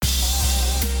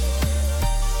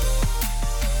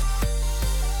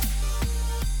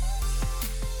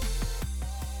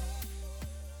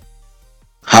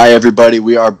Hi, everybody.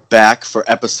 We are back for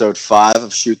episode 5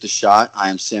 of Shoot the Shot. I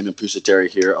am Samuel Pusateri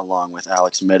here along with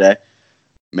Alex Midday.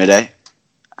 Midday,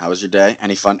 how was your day?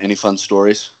 Any fun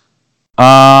stories?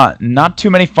 Not too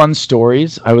many fun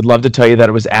stories. I would love to tell you that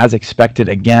it was as expected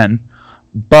again,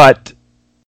 but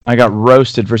I got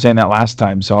roasted for saying that last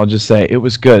time, so I'll just say it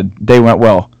was good. Day went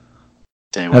well.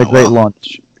 Had a great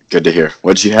lunch. Good to hear.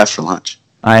 What did you have for lunch?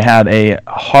 I had a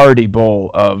hearty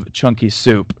bowl of chunky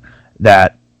soup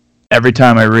that every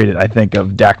time I read it, I think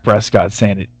of Dak Prescott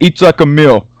saying it eats like a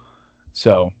meal.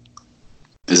 So,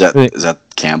 is that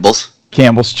Campbell's?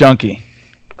 Campbell's chunky.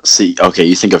 See, okay,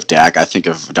 you think of Dak, I think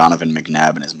of Donovan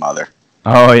McNabb and his mother.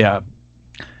 Oh yeah,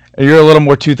 you're a little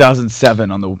more 2007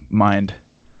 on the mind.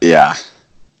 Yeah,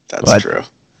 that's true.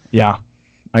 Yeah,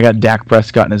 I got Dak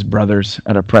Prescott and his brothers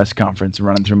at a press conference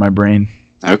running through my brain.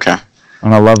 Okay.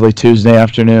 On a lovely Tuesday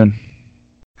afternoon.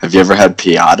 Have you ever had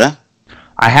piata?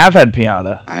 I have had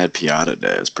piata. I had piata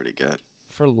today. It was pretty good.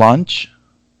 For lunch?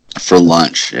 For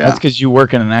lunch, yeah. That's because you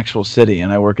work in an actual city,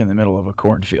 and I work in the middle of a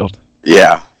cornfield.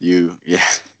 Yeah. Your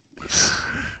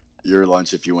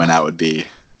lunch, if you went out, would be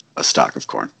a stalk of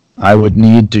corn. I would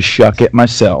need to shuck it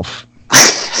myself.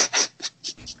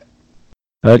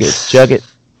 Chug it.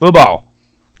 Football.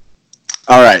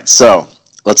 All right, so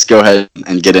let's go ahead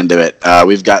and get into it.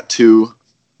 We've got two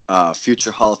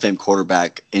future Hall of Fame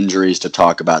quarterback injuries to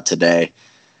talk about today.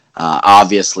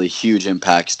 Obviously, huge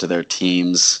impacts to their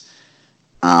teams,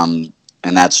 and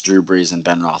that's Drew Brees and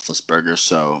Ben Roethlisberger.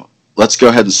 So let's go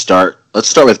ahead and start. Let's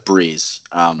start with Brees.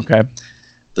 Okay.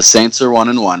 The Saints are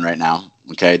 1-1 right now.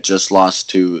 Okay, just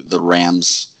lost to the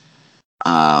Rams.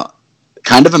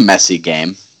 Kind of a messy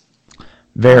game.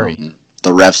 Very.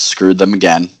 The refs screwed them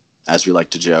again, as we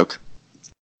like to joke.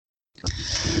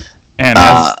 And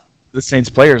as the Saints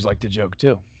players like to joke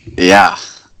too. Yeah.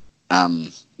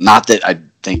 Not that I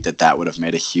think that would have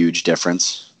made a huge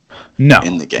difference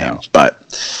in the game. No.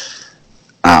 But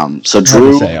so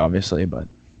Drew, hard to say, obviously, but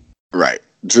right.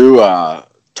 Drew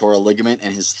tore a ligament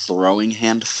in his throwing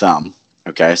hand thumb.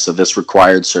 Okay, so this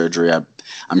required surgery.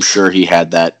 I'm sure he had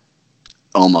that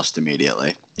almost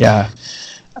immediately. Yeah.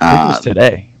 I think it was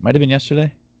today. Might have been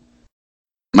yesterday.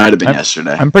 Might have been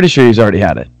yesterday. I'm pretty sure he's already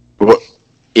had it. Well,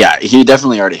 yeah, he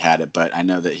definitely already had it, but I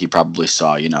know that he probably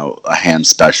saw, a hand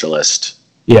specialist.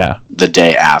 Yeah. The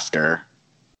day after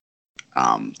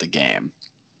the game.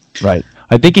 Right.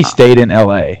 I think he stayed in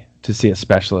L.A. to see a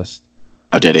specialist.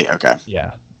 Oh, did he? Okay.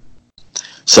 Yeah.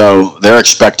 So they're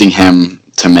expecting him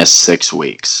to miss 6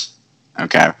 weeks.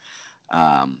 Okay.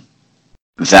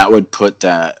 That would put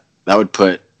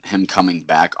him coming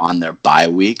back on their bye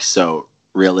week. So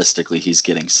realistically, he's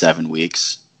getting 7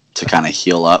 weeks to kind of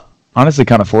heal up. Honestly,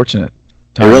 kind of fortunate.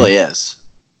 It really is.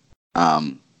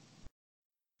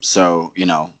 So,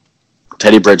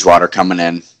 Teddy Bridgewater coming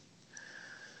in.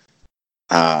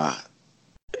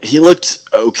 He looked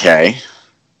okay,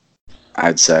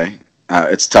 I'd say.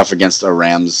 It's tough against a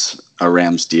Rams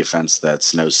defense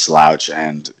that's no slouch,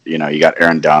 and, you got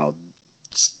Aaron Donald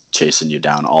chasing you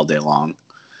down all day long.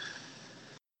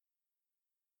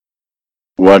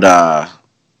 What do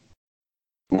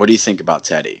you think about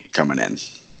Teddy coming in?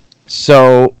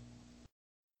 So,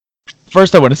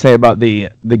 first I want to say about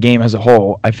the game as a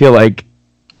whole, I feel like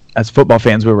as football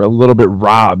fans we were a little bit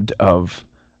robbed of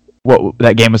what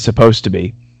that game was supposed to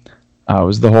be. It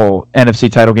was the whole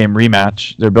NFC title game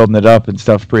rematch. They're building it up and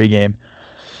stuff pregame.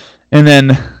 And then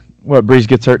Brees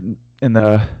gets hurt in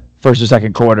the first or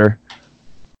second quarter.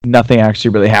 Nothing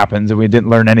actually really happens, and we didn't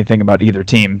learn anything about either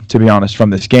team, to be honest, from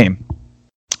this game.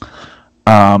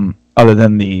 Other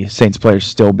than the Saints players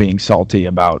still being salty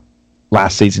about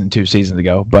last season, 2 seasons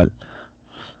ago. But,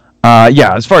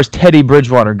 as far as Teddy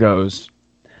Bridgewater goes,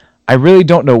 I really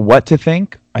don't know what to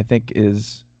think, I think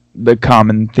is the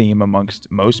common theme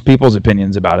amongst most people's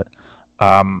opinions about it.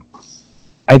 I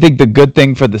think the good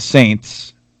thing for the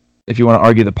Saints, if you want to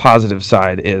argue the positive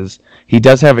side, is he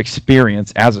does have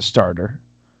experience as a starter.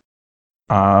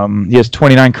 He has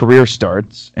 29 career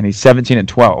starts, and he's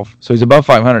 17-12, so he's above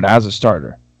 500 as a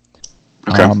starter.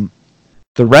 Okay.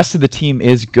 The rest of the team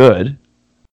is good.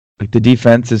 Like, the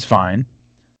defense is fine.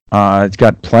 It's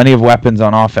got plenty of weapons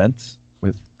on offense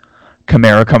with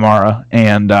Kamara,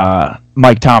 and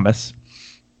Mike Thomas.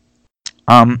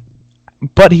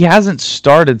 But he hasn't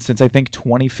started since, I think,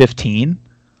 2015.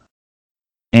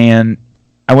 And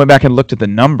I went back and looked at the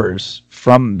numbers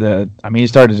from he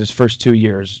started his first 2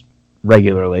 years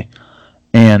regularly.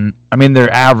 And,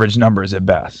 they're average numbers at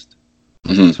best.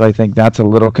 Mm-hmm. So I think that's a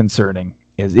little concerning,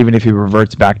 is even if he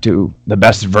reverts back to the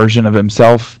best version of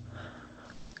himself,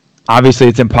 obviously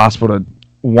it's impossible to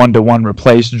one-to-one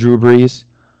replace Drew Brees,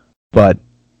 but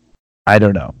I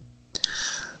don't know.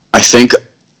 think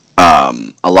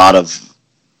a lot of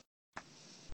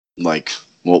my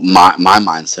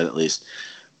mindset at least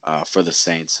for the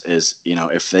Saints is,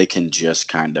 if they can just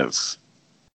kind of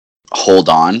hold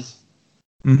on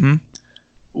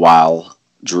while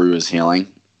Drew is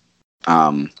healing,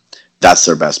 that's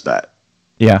their best bet.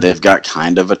 Yeah, they've got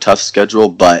kind of a tough schedule,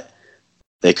 but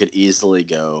they could easily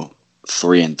go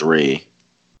 3-3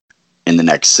 in the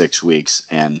next 6 weeks,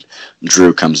 and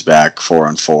Drew comes back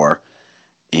 4-4,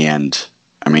 and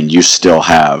I mean, you still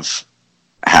have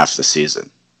half the season.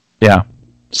 Yeah.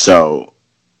 So,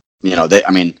 they've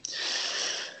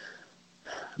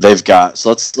got. So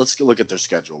let's look at their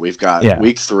schedule. We've got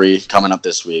week 3 coming up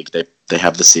this week. They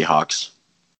have the Seahawks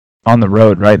on the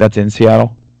road, right? That's in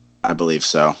Seattle, I believe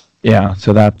so. Yeah.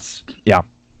 So that's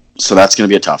So that's going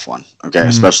to be a tough one. Okay,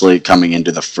 especially coming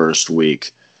into the first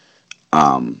week,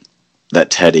 that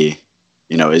Teddy,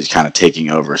 is kind of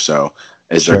taking over. So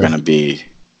is there going to be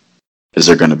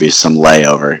some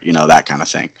layover? That kind of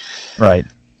thing. Right.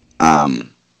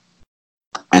 And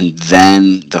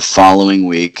then the following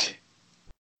week,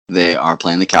 they are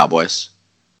playing the Cowboys.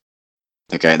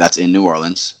 Okay, that's in New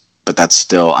Orleans, but that's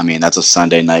still, that's a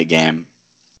Sunday night game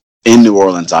in New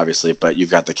Orleans, obviously, but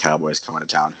you've got the Cowboys coming to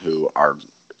town who are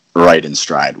right in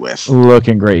stride with.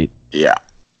 Looking great. Yeah.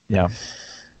 Yeah.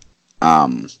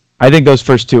 I think those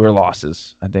first 2 are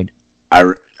losses. I think I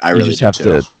really just have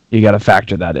to, you got to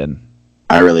factor that in.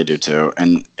 I really do too.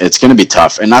 And it's going to be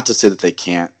tough. And not to say that they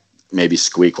can't maybe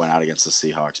squeak one out against the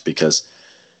Seahawks, because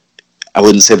I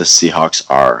wouldn't say the Seahawks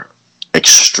are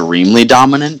extremely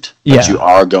dominant, but you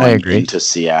are going into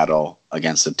Seattle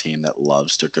against a team that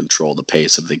loves to control the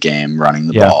pace of the game, running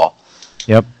the ball.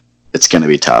 Yep. It's going to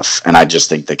be tough. And I just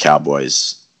think the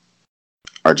Cowboys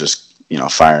are just,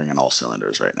 firing on all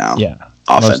cylinders right now. Yeah.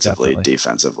 Offensively,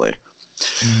 defensively.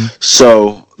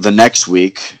 So the next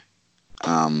week,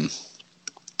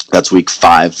 that's week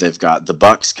 5. They've got the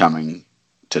Bucks coming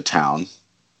to town.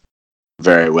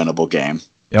 Very winnable game.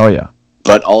 Oh, yeah.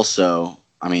 But also,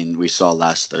 we saw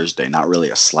last Thursday, not really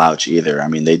a slouch either.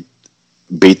 They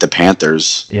beat the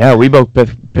Panthers. Yeah, we both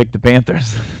picked the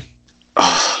Panthers.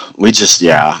 And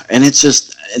it's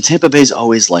just, Tampa Bay's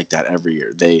always like that every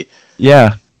year.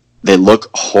 They look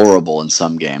horrible in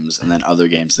some games, and then other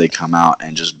games they come out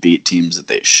and just beat teams that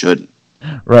they shouldn't.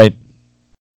 Right.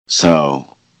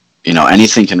 So,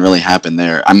 anything can really happen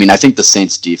there. I think the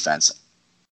Saints defense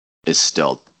is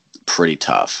still pretty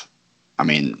tough.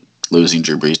 Losing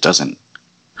Drew Brees doesn't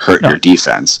hurt your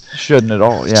defense. Shouldn't at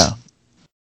all, yeah.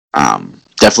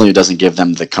 Definitely doesn't give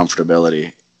them the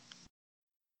comfortability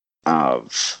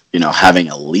of, having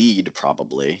a lead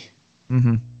probably.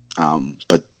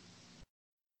 But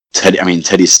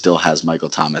Teddy still has Michael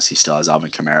Thomas. He still has Alvin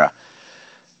Kamara.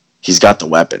 He's got the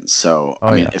weapons. So,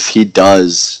 if he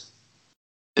does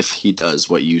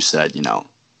what you said,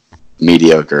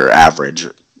 mediocre, average,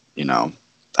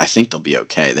 I think they'll be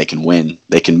okay. They can win.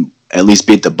 They can at least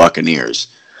beat the Buccaneers.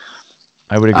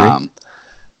 I would agree.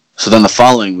 So then the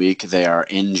following week, they are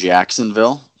in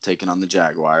Jacksonville, taking on the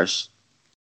Jaguars.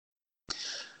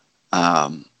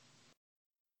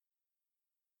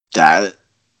 That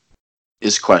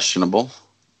is questionable.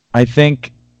 I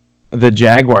think the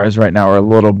Jaguars right now are a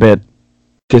little bit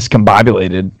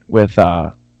discombobulated with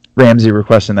Ramsey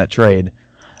requesting that trade.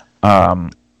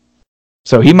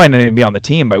 So he might not even be on the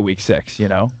team by week 6,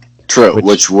 True,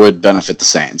 which would benefit the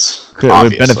Saints. It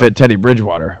would benefit Teddy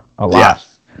Bridgewater a lot.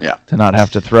 Yeah. To not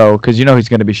have to throw, because he's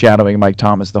going to be shadowing Mike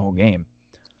Thomas the whole game,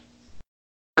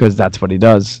 because that's what he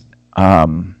does.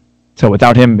 So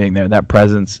without him being there, that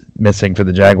presence missing for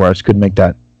the Jaguars could make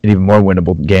that an even more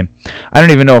winnable game. I don't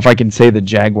even know if I can say the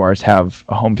Jaguars have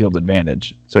a home field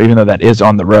advantage. So even though that is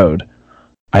on the road,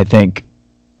 I think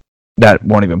that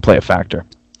won't even play a factor.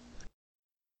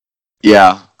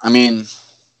 Yeah,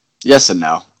 yes and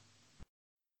no.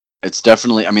 It's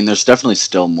definitely, there's definitely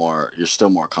still more, you're still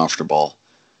more comfortable,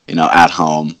 at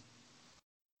home.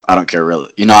 I don't care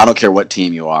really, I don't care what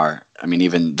team you are.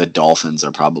 Even the Dolphins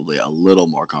are probably a little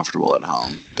more comfortable at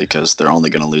home because they're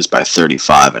only going to lose by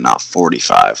 35 and not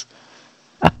 45.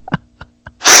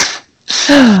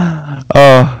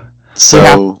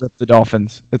 So the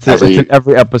Dolphins. It's an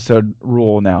every episode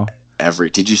rule now.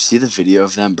 Did you see the video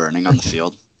of them burning on the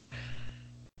field?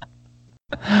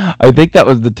 I think that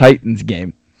was the Titans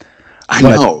game. I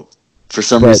know. For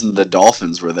some reason, the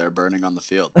Dolphins were there burning on the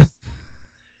field.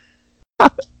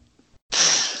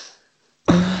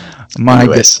 My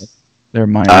goodness. They're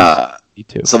minus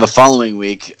too. So the following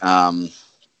week,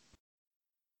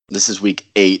 this is week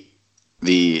 8.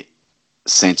 The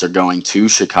Saints are going to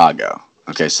Chicago.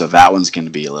 Okay, so that one's going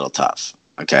to be a little tough.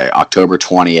 Okay, October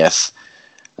 20th.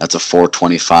 That's a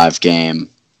 4:25 game.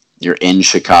 You're in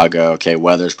Chicago. Okay,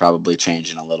 weather's probably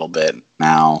changing a little bit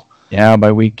now. Yeah,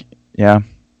 by week. Yeah.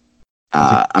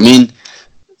 I mean,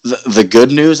 the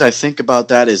good news I think about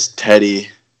that is Teddy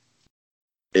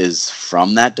is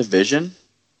from that division.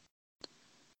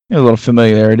 A little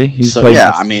familiarity. He's So played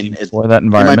yeah, I mean, for that it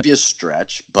environment. might be a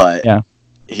stretch, but yeah,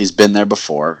 he's been there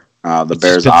before. The It's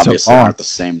Bears been so obviously long. aren't the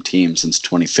same team since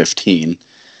 2015.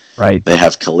 right. They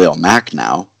have Khalil Mack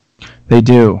now, They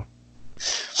do.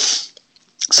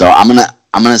 so I'm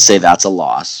gonna say that's a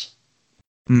loss.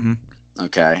 hmm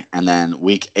Okay, and then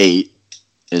week 8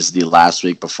 is the last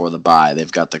week before the bye.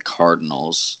 They've got the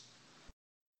Cardinals,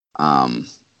 and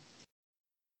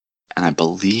I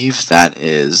believe that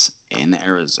is in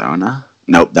Arizona.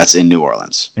 Nope, that's in New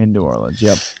Orleans. In New Orleans.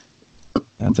 Yep.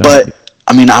 That's But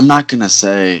I mean, I'm not gonna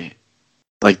say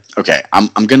okay.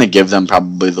 I'm gonna give them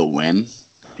probably the win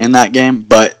in that game,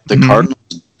 but the Mhm.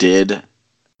 Cardinals did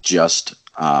just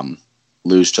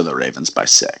lose to the Ravens by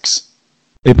 6.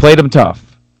 They played them tough.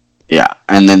 Yeah,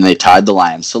 and then they tied the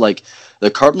Lions. So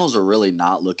the Cardinals are really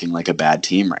not looking like a bad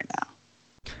team right now.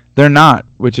 They're not,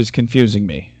 which is confusing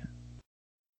me.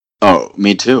 Oh,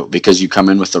 me too. Because you come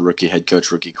in with the rookie head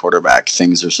coach, rookie quarterback,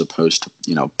 things are supposed to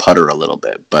putter a little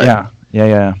bit. But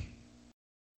yeah.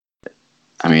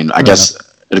 I mean, I guess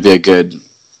it'd be a good.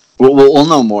 We'll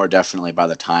know more definitely by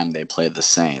the time they play the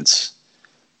Saints.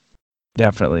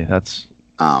 Definitely, that's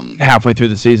halfway through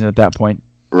the season at that point.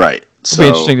 Right. It'll be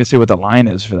interesting to see what the line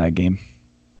is for that game.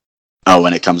 Oh,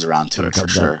 when it comes around to it, for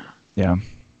sure. Yeah.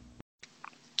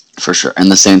 For sure.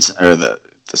 And the Saints, or the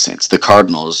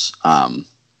Cardinals,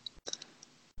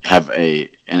 have an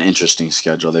interesting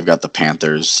schedule. They've got the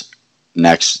Panthers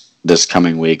this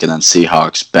coming week, and then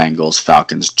Seahawks, Bengals,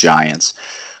 Falcons, Giants.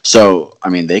 So, I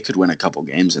mean, they could win a couple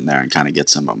games in there and kind of get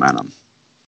some momentum.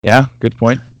 Yeah, good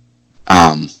point.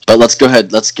 But let's go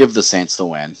ahead. Let's give the Saints the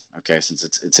win, okay? Since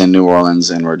it's in New Orleans,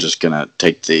 and we're just gonna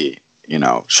take the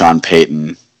Sean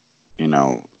Payton,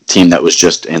 team that was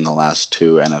just in the last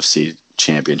 2 NFC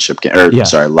championship game,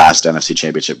 last NFC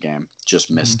championship game.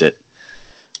 Just missed it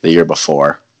the year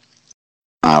before.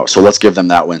 So let's give them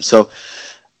that win. So,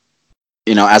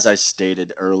 as I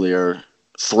stated earlier,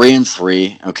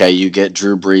 3-3. Okay, you get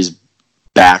Drew Brees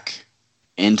back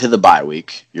into the bye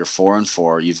week. You're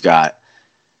 4-4. You've got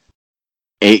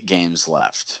 8 games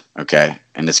left, okay?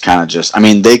 And it's kind of just, I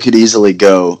mean, they could easily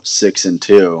go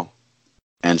 6-2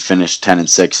 and finish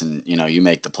 10-6 and, you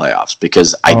make the playoffs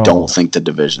because I don't think the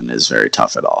division is very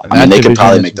tough at all. I mean, they could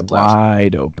probably make the playoffs.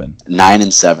 Wide open.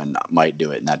 9-7 might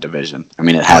do it in that division. I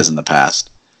mean, it has in the past.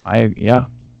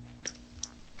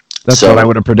 That's what I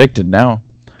would have predicted now.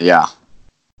 Yeah.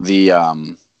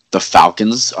 The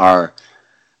Falcons are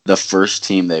the first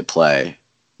team they play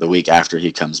the week after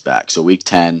he comes back. So week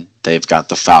 10, they've got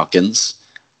the Falcons,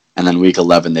 and then week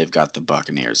 11, they've got the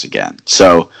Buccaneers again.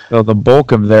 So the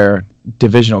bulk of their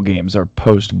divisional games are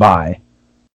post-bye,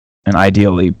 and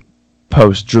ideally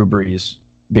post-Drew Brees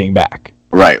being back.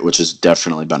 Right, which is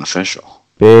definitely beneficial.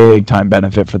 Big time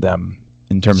benefit for them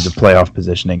in terms of playoff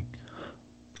positioning.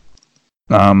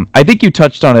 I think you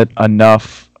touched on it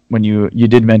enough when you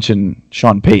did mention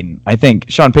Sean Payton. I think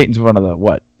Sean Payton's one of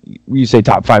the, you say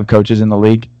top 5 coaches in the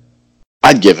league?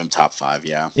 I'd give him top 5,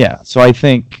 yeah. Yeah, so I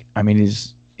think, I mean,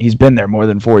 he's been there more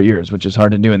than 4 years, which is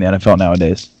hard to do in the NFL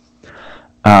nowadays.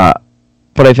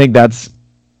 But I think that's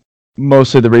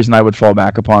mostly the reason I would fall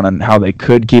back upon and how they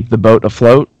could keep the boat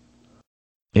afloat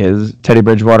is Teddy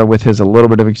Bridgewater with his a little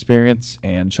bit of experience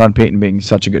and Sean Payton being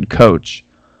such a good coach.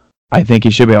 I think he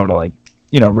should be able to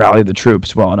rally the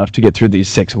troops well enough to get through these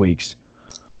 6 weeks.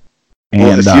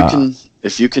 And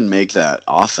if you can make that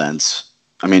offense,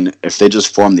 I mean, if they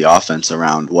just form the offense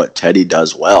around what Teddy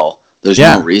does well, there's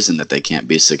no reason that they can't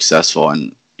be successful.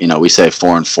 And we say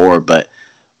 4-4, but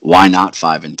why not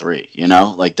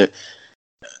 5-3?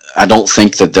 I don't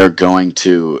think that they're going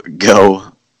to go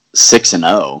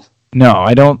 6-0. No,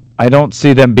 I don't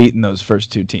see them beating those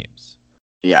first 2 teams.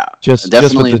 Yeah, just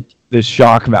with the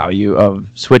shock value of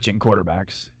switching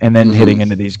quarterbacks and then hitting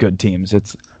into these good teams.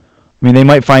 They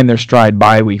might find their stride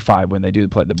by week 5 when they do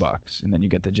play the Bucs, and then you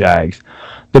get the Jags.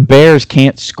 The Bears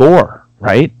can't score,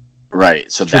 right?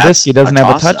 Right. So Trubisky doesn't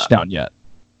have a touchdown yet.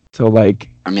 So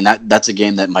that's a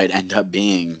game that might end up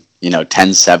being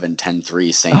 10-7,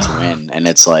 10-3 Saints win, and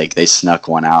it's like they snuck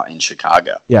one out in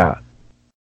Chicago. Yeah.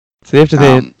 Safe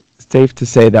to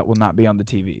say that will not be on the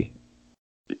TV.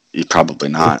 Probably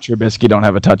not. If Trubisky don't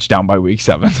have a touchdown by week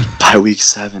 7. By week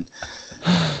 7,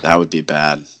 that would be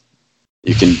bad.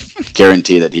 You can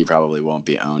guarantee that he probably won't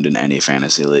be owned in any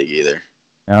fantasy league either.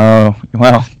 Oh,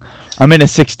 well, I'm in a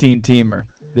 16-teamer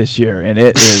this year, and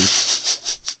it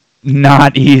is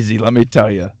Not easy, let me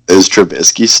tell you. Is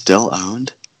Trubisky still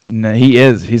owned? No, he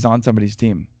is. He's on somebody's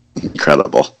team.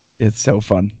 Incredible. It's so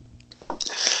fun.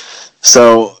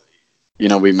 So,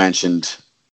 we mentioned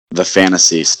the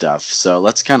fantasy stuff. So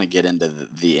let's kind of get into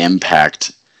the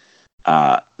impact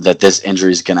that this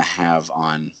injury is going to have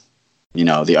on,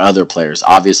 the other players.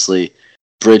 Obviously,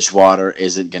 Bridgewater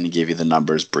isn't going to give you the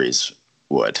numbers Breeze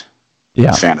would,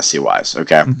 fantasy-wise,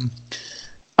 okay?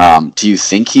 Mm-hmm. Do you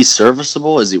think he's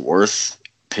serviceable? Is he worth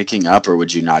picking up, or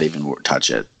would you not even touch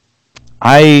it?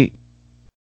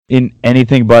 In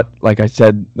anything but, like I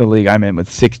said, the league I'm in with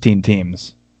 16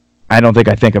 teams, I don't think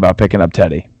I think about picking up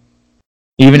Teddy.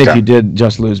 Even if you did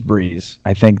just lose Breeze,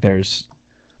 I think there's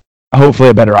hopefully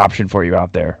a better option for you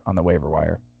out there on the waiver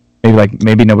wire.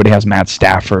 Maybe nobody has Matt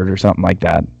Stafford or something like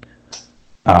that.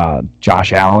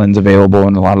 Josh Allen's available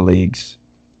in a lot of leagues.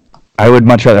 I would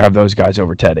much rather have those guys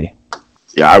over Teddy.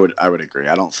 Yeah, I would agree.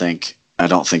 I don't think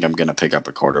I'm going to pick up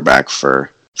a quarterback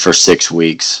for 6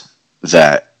 weeks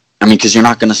because you're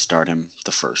not going to start him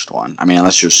the first one.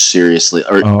 Unless you're seriously,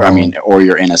 or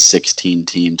you're in a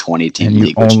 16-team, 20-team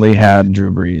league. You only had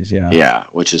Drew Brees, yeah. Yeah,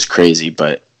 which is crazy,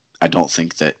 but I don't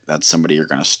think that's somebody you're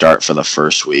going to start for the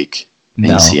first week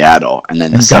in Seattle, and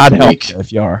then the second week,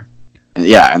 if you are.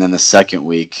 Yeah, and then the second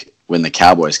week when the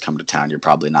Cowboys come to town, you're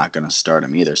probably not going to start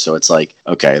him either. So it's like,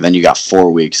 okay, then you got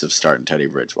 4 weeks of starting Teddy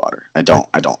Bridgewater. I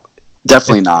don't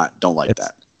like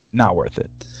that. Not worth it.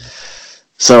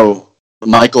 So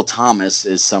Michael Thomas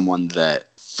is someone that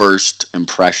first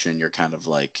impression you're kind of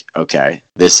like, okay,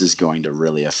 this is going to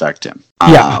really affect him.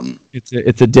 Yeah,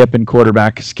 it's a dip in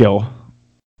quarterback skill.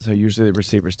 So usually the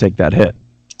receivers take that hit.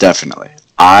 Definitely.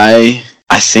 I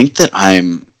think that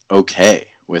I'm okay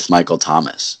with Michael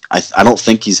Thomas. I don't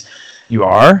think he's... You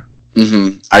are?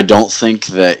 Mm-hmm. I don't think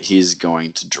that he's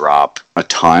going to drop a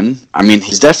ton.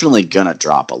 He's definitely going to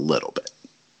drop a little bit.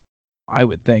 I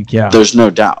would think, yeah. There's no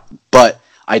doubt. But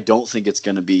I don't think it's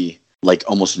going to be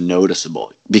almost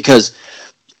noticeable. Because,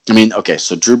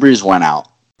 so Drew Brees went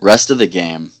out. Rest of the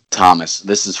game, Thomas,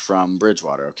 this is from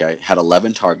Bridgewater, okay, had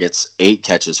 11 targets, 8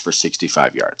 catches for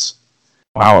 65 yards.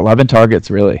 Wow, 11 targets,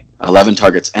 really? 11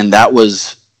 targets. And that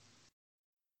was,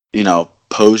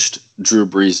 post Drew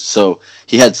Brees. So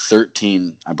he had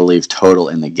 13, I believe, total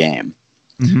in the game.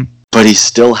 Mm-hmm. But he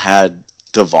still had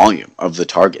the volume of the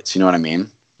targets. You know what I mean?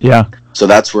 Yeah. So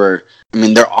that's where,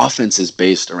 their offense is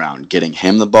based around getting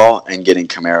him the ball and getting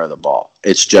Kamara the ball.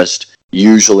 It's just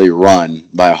usually run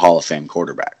by a Hall of Fame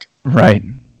quarterback. Right.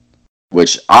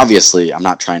 Which, obviously, I'm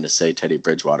not trying to say Teddy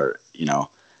Bridgewater,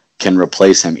 can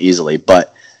replace him easily.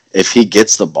 But if he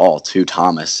gets the ball to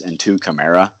Thomas and to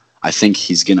Kamara, I think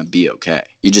he's going to be okay.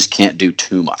 You just can't do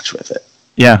too much with it.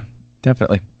 Yeah,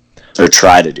 definitely. Or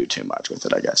try to do too much with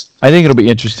it, I guess. I think it'll be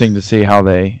interesting to see how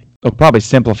they'll probably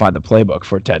simplify the playbook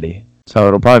for Teddy. So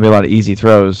it'll probably be a lot of easy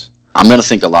throws. I'm going to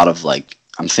think a lot of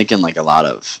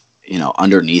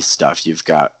underneath stuff. You've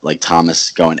got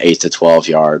Thomas going 8 to 12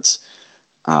 yards.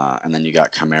 And then you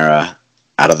got Kamara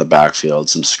out of the backfield,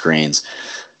 some screens.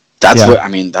 That's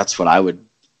what I would,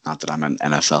 not that I'm an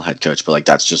NFL head coach, but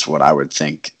that's just what I would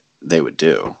think they would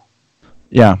do.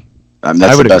 Yeah.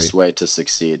 That's the best way to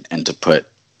succeed and to put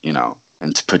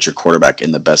your quarterback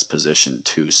in the best position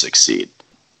to succeed.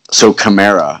 So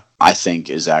Kamara, I think,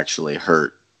 is actually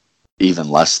hurt even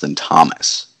less than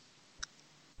Thomas.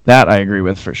 That I agree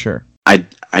with for sure. I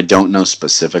don't know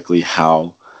specifically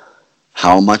how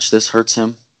much this hurts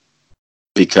him,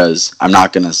 because I'm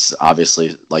not going to,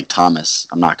 obviously, like Thomas,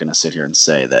 I'm not going to sit here and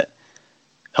say that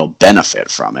he'll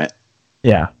benefit from it.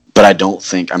 Yeah. But I don't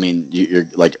think, you're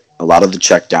a lot of the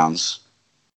checkdowns,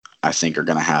 I think, are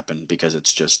going to happen because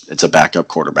it's a backup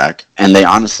quarterback. And they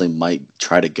honestly might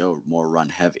try to go more run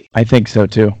heavy. I think so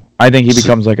too. I think he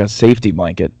becomes like a safety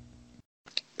blanket.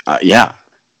 Yeah.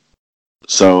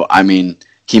 So,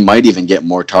 he might even get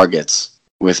more targets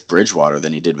with Bridgewater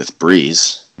than he did with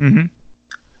Breeze. Mm-hmm.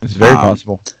 It's very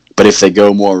possible. But if they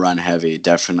go more run heavy,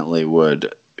 definitely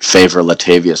would favor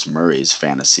Latavius Murray's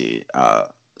fantasy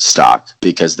stock,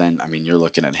 because then, you're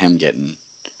looking at him getting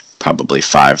probably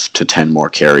 5 to 10 more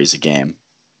carries a game.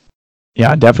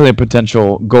 Yeah, definitely a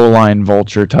potential goal line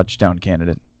vulture touchdown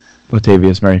candidate,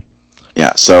 Latavius Murray.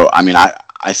 Yeah, so,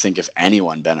 I think if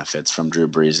anyone benefits from Drew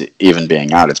Brees even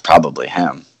being out, it's probably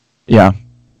him. Yeah.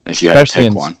 If you had to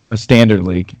pick one. A standard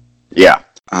league. Yeah.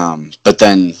 But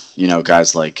then,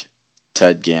 guys like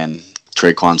Ted Ginn,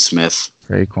 Traquan Smith.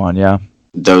 Traquan, yeah.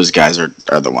 Those guys are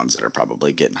the ones that are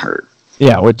probably getting hurt.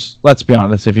 Yeah, which, let's be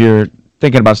honest, if you're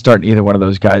thinking about starting either one of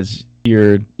those guys,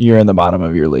 you're in the bottom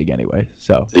of your league anyway.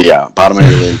 So yeah, bottom of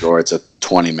your league, or it's a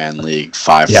 20-man league,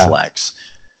 5 flex.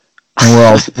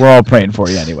 And we're all praying for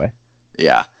you anyway.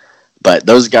 Yeah. But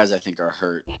those guys I think are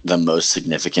hurt the most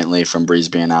significantly from Breeze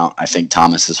being out. I think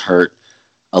Thomas is hurt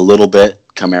a little bit,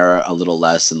 Kamara a little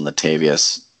less, and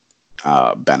Latavius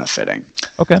benefiting.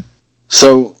 Okay.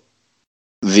 So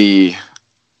the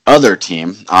other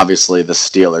team, obviously the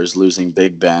Steelers, losing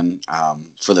Big Ben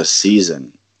for the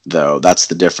season, though. That's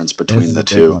the difference between the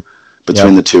two.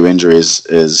 Between the two injuries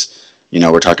is,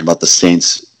 we're talking about the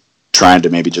Saints trying to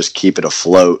maybe just keep it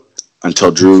afloat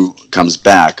until Drew comes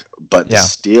back. But the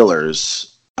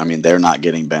Steelers, they're not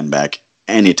getting Ben back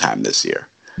anytime this year.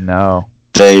 No.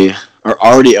 They are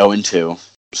already 0-2.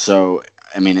 So,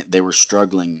 they were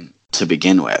struggling to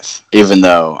begin with, even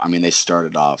though, they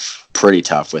started off pretty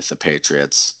tough with the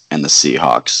Patriots and the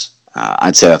Seahawks.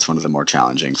 I'd say that's one of the more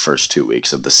challenging first 2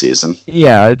 weeks of the season.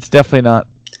 Yeah, it's definitely not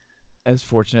as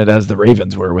fortunate as the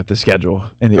Ravens were with the schedule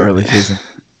in the early season.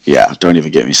 Yeah, don't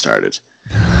even get me started.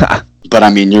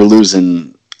 But, you're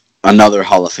losing another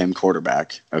Hall of Fame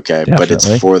quarterback, okay? Definitely. But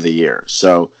it's for the year.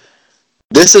 So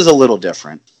this is a little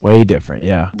different. Way different,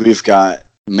 yeah. We've got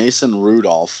Mason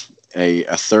Rudolph, a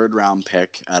third-round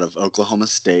pick out of Oklahoma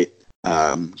State,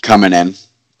 coming in.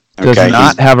 Okay? Does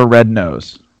not have a red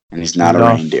nose. And he's not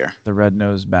Rudolph, a reindeer. The red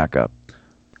nose backup.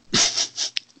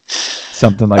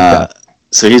 Something like that.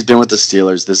 So he's been with the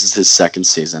Steelers. This is his second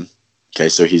season. Okay,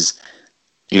 so he's,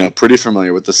 pretty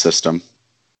familiar with the system.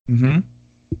 Mm-hmm.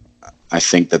 I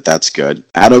think that's good.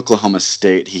 At Oklahoma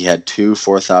State, he had 2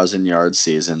 4,000-yard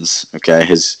seasons. Okay,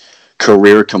 his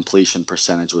career completion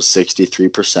percentage was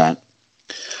 63%.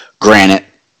 Granted,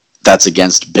 that's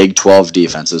against Big 12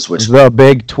 defenses, which the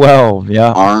Big 12,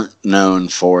 aren't known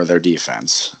for their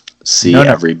defense. See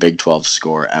every Big 12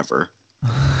 score ever.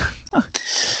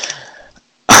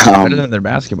 Better than their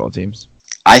basketball teams.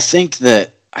 I think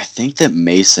that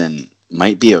Mason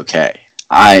might be okay.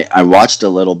 I watched a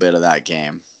little bit of that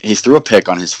game. He threw a pick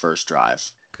on his first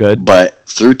drive. Good. But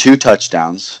threw 2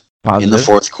 touchdowns in the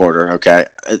fourth quarter. Okay.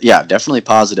 Yeah, definitely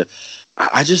positive.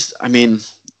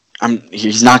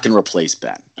 He's not going to replace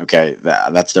Ben. Okay.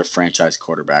 That's their franchise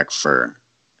quarterback for,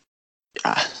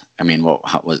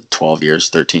 what was it, 12 years,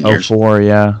 13 years? 4,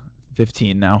 yeah.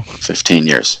 15 now. 15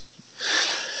 years.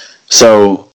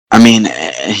 So,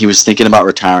 he was thinking about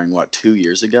retiring, 2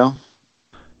 years ago?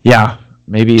 Yeah,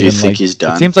 maybe. Do you think he's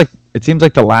done? It seems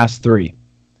like the last 3.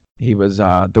 He was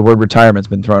the word retirement's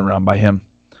been thrown around by him.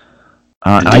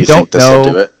 I don't know.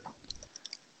 Do it?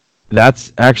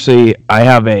 That's actually, I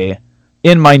have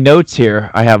in my notes here,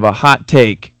 I have a hot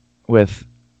take with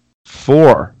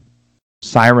 4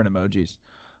 siren emojis.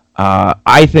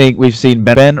 I think we've seen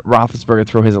Ben Roethlisberger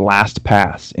throw his last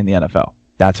pass in the NFL.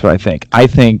 That's what I think. I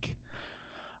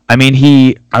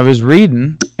was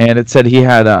reading, and it said he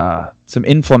had some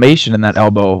inflammation in that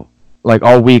elbow,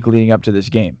 all week leading up to this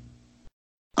game.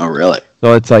 Oh, really?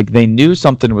 So it's like they knew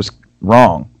something was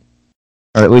wrong,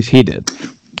 or at least he did.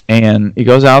 And he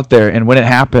goes out there, and when it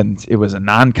happens, it was a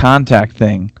non-contact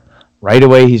thing. Right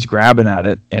away, he's grabbing at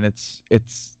it, and it's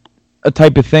a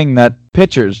type of thing that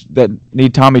pitchers that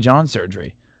need Tommy John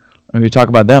surgery, when we talk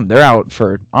about them, they're out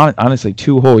for, honestly,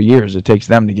 2 whole years it takes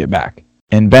them to get back.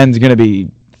 And Ben's going to be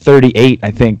 38,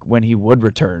 I think, when he would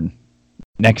return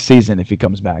next season if he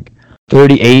comes back.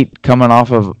 38 coming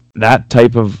off of that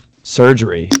type of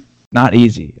surgery, not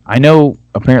easy. I know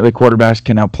apparently quarterbacks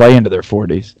can now play into their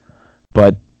 40s,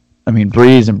 but,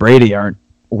 Breeze and Brady aren't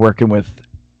working with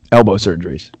elbow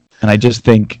surgeries. And I just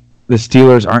think the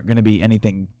Steelers aren't going to be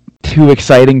anything too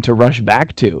exciting to rush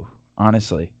back to,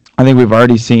 honestly. I think we've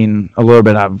already seen a little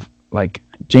bit of,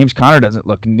 James Conner doesn't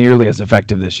look nearly as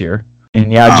effective this year. And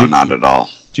not at all.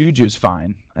 Juju's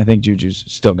fine. I think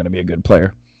Juju's still going to be a good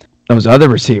player. Those other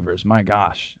receivers, my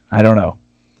gosh, I don't know.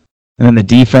 And then the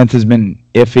defense has been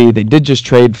iffy. They did just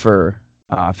trade for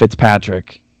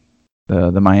Fitzpatrick,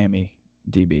 the Miami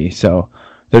DB. So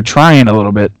they're trying a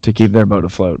little bit to keep their boat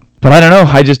afloat. But I don't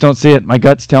know. I just don't see it. My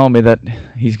gut's telling me that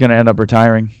he's going to end up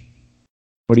retiring.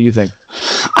 What do you think?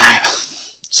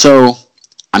 So,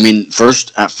 at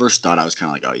first thought, I was kind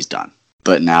of like, oh, he's done.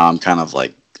 But now I'm kind of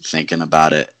thinking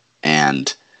about it,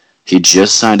 and he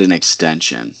just signed an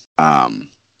extension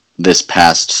this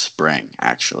past spring,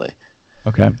 actually.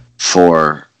 Okay.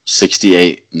 For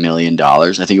 $68 million.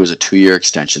 I think it was a 2-year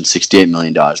extension, $68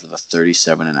 million with a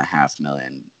 $37.5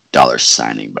 million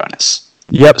signing bonus.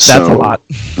 Yep, that's a lot.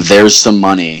 There's some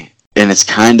money, and it's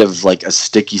kind of like a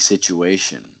sticky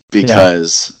situation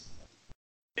because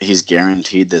he's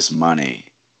guaranteed this money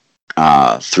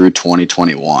through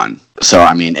 2021. So,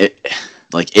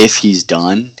 if he's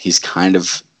done, he's kind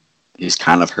of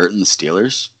hurting the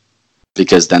Steelers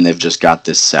because then they've just got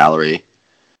this salary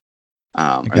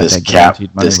or this cap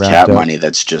money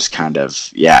that's just kind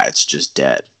of it's just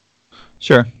dead.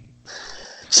 Sure.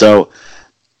 So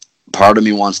part of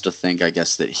me wants to think, I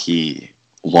guess, that he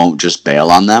won't just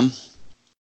bail on them.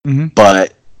 Mm-hmm.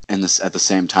 But at the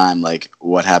same time, like,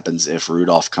 what happens if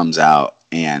Rudolph comes out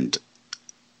and,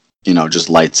 just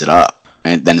lights it up?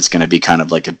 And then it's going to be kind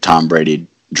of like a Tom Brady,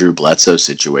 Drew Bledsoe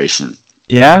situation.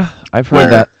 Yeah, I've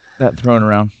heard that thrown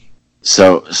around.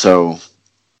 So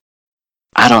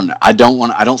I don't know. I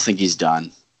don't think he's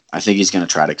done. I think he's going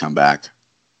to try to come back.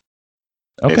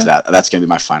 Okay. If that's going to be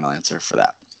my final answer for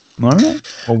that. All right.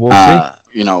 Well, we'll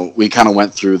see. We kind of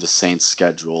went through the Saints'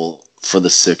 schedule for the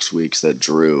 6 weeks that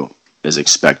Drew is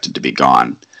expected to be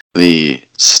gone. The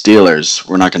Steelers,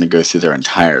 we're not going to go through their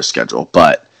entire schedule,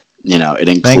 but it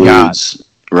includes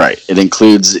It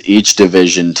includes each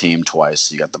division team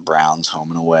twice. You got the Browns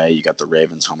home and away, you got the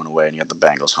Ravens home and away, and you got the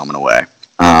Bengals home and away.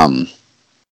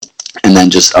 And then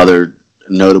just other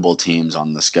notable teams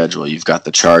on the schedule. You've got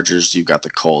the Chargers, you've got the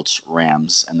Colts,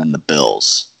 Rams, and then the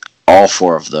Bills. All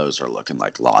 4 of those are looking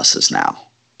like losses now.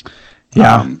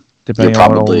 Yeah, depending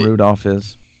on what old Rudolph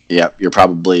is. Yep, you're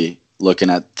probably looking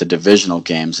at the divisional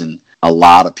games, and a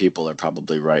lot of people are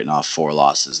probably writing off 4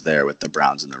 losses there with the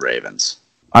Browns and the Ravens.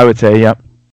 I would say, yep.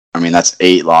 I mean, that's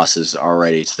 8 losses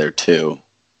already to their 2.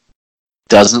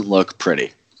 Doesn't look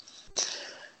pretty.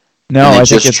 No, I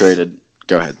think it's traded.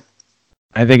 Go ahead.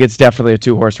 I think it's definitely a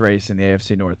 2-horse race in the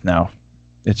AFC North now.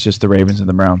 It's just the Ravens and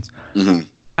the Browns. Mm-hmm.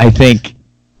 I think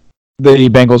the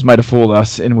Bengals might have fooled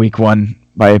us in week 1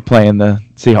 by playing the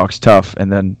Seahawks tough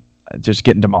and then just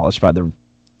getting demolished by the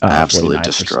absolutely 49ers.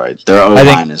 Destroyed. Their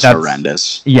O-line is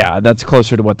horrendous. Yeah, that's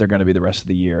closer to what they're going to be the rest of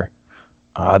the year,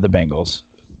 the Bengals.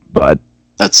 But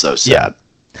that's so sad.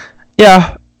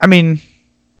 Yeah, I mean,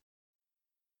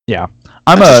 yeah.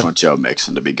 I just want Joe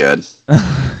Mixon to be good.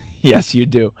 Yes, you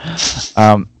do.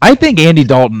 I think Andy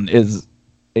Dalton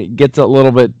gets a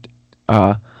little bit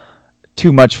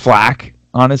too much flack,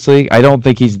 honestly. I don't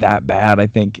think he's that bad. I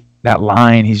think that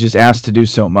line, he's just asked to do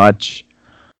so much.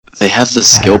 They have the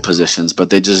skill positions, but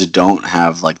they just don't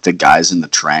have like the guys in the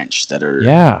trench that are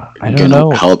going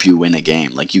to help you win a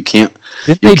game. Like you can't.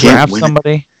 Didn't they draft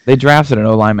somebody? They drafted an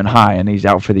O-lineman high, and he's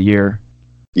out for the year.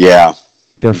 Yeah.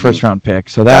 Their first-round pick.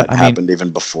 So that happened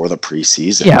even before the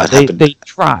preseason. Yeah, they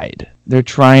tried. They're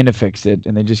trying to fix it,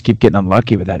 and they just keep getting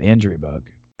unlucky with that injury bug.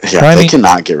 Yeah, they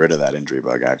cannot get rid of that injury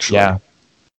bug, actually. Yeah.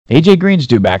 AJ Green's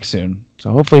due back soon,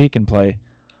 so hopefully he can play.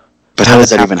 But how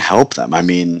does that even help them? I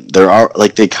mean,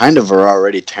 they kind of are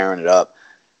already tearing it up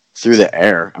through the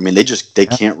air. I mean, they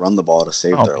can't run the ball to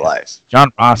save their life.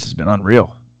 John Ross has been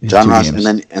unreal. John Ross,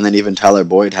 and then even Tyler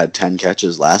Boyd had 10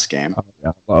 catches last game. Oh, yeah,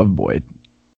 I love Boyd.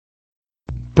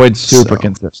 Boyd's super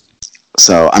consistent.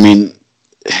 So, I mean,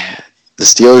 the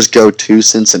Steelers go to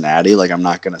Cincinnati. Like, I'm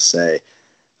not going to say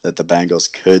that the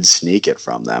Bengals could sneak it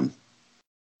from them.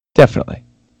 Definitely.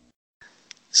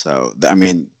 So, I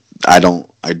mean, I don't,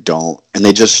 and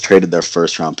they just traded their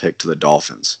first-round pick to the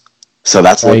Dolphins. So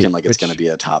that's looking like it's going to be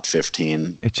a top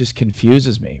 15. It just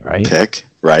confuses me, right? Pick,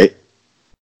 right?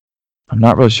 I'm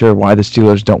not really sure why the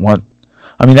Steelers don't want.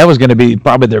 I mean, that was going to be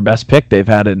probably their best pick they've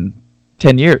had in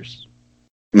 10 years.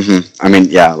 Mm-hmm. I mean,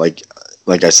 yeah, like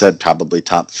I said, probably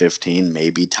top 15,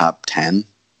 maybe top 10.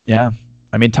 Yeah.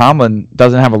 I mean, Tomlin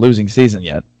doesn't have a losing season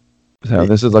yet. So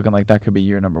this is looking like that could be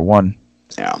year number 1.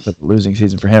 Yeah. The losing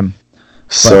season for him.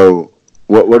 So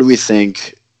what do we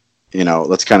think?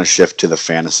 Let's kind of shift to the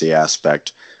fantasy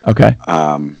aspect. Okay.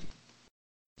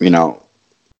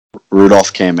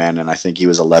 Rudolph came in, and I think he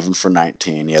was 11 for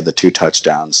 19. He had the 2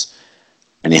 touchdowns,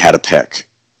 and he had a pick.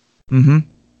 Mm-hmm.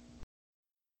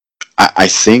 I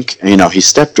think, he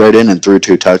stepped right in and threw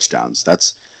 2 touchdowns.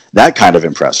 That kind of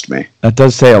impressed me. That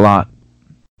does say a lot.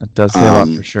 That does say a lot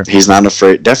for sure. He's not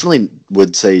afraid. Definitely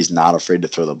would say he's not afraid to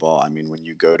throw the ball. I mean, when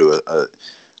you go to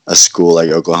a school like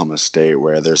Oklahoma State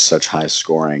where there's such high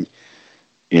scoring,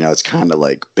 it's kind of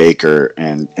like Baker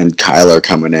and Kyler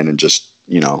coming in and just,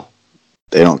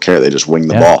 they don't care. They just wing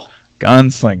the ball.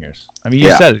 Gunslingers. I mean,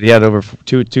 you said it. He had over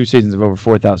two seasons of over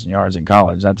 4,000 yards in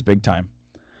college. That's big time.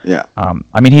 Yeah.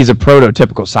 I mean, he's a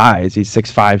prototypical size. He's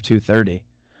 6'5", 230.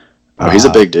 Oh, he's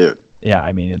a big dude. Yeah,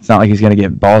 I mean, it's not like he's going to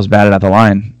get balls batted at the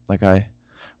line like I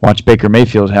watched Baker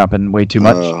Mayfield happen way too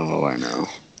much. Oh, I know.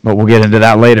 But we'll get into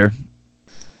that later.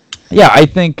 Yeah, I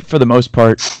think for the most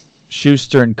part,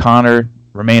 Schuster and Connor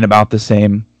remain about the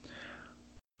same.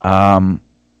 As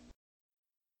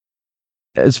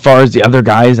far as the other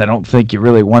guys, I don't think you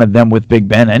really wanted them with Big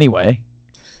Ben anyway.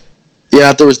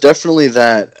 Yeah, there was definitely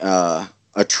that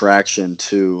attraction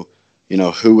to,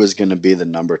 who was going to be the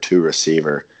number 2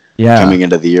 receiver coming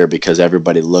into the year, because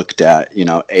everybody looked at,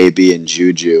 AB and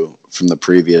Juju from the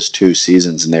previous 2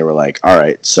 seasons, and they were like, all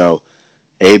right, so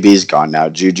AB's gone now.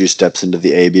 Juju steps into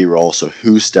the AB role. So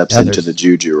who steps into the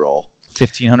Juju role?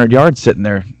 1,500 yards sitting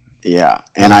there. Yeah,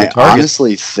 and I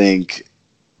honestly think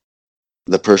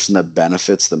the person that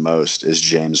benefits the most is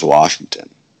James Washington.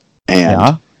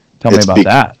 And tell me about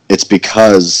that. It's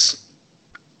because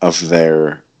of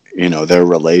their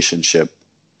relationship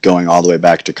going all the way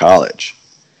back to college.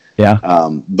 Yeah.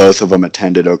 Both of them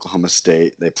attended Oklahoma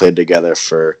State. They played together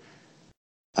for,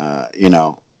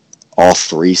 all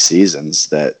 3 seasons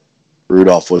that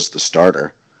Rudolph was the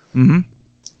starter. Mm-hmm.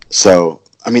 So,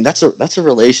 I mean, that's a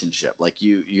relationship. Like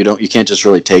you can't just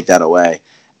really take that away.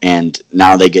 And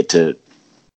now they get to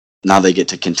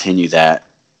continue that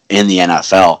in the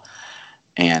NFL.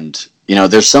 And,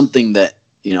 there's something that,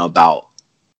 about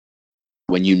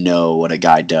when what a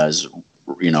guy does,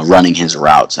 running his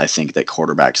routes, I think that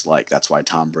quarterbacks like. That's why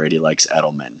Tom Brady likes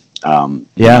Edelman.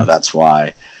 That's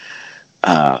why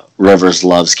Rivers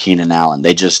loves Keenan Allen.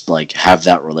 They just have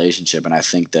that relationship. And I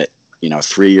think that,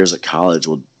 3 years at college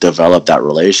will develop that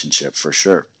relationship for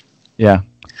sure. Yeah.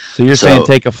 So you're saying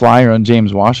take a flyer on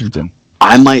James Washington?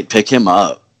 I might pick him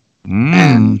up.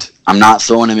 And I'm not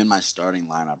throwing him in my starting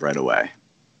lineup right away.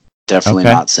 Definitely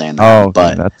not saying that. Oh,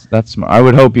 but that's smart. I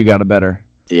would hope you got a better.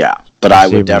 Yeah, but I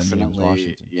would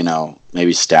definitely,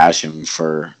 maybe stash him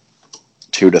for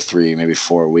 2 to 3, maybe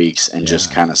 4 weeks and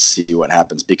just kind of see what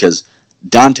happens, because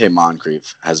Dante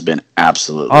Moncrief has been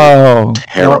absolutely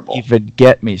terrible. Don't even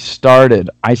get me started.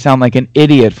 I sound like an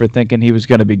idiot for thinking he was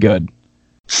going to be good.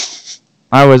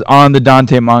 I was on the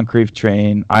Dante Moncrief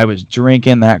train. I was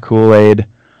drinking that Kool-Aid.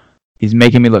 He's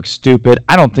making me look stupid.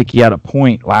 I don't think he had a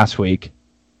point last week.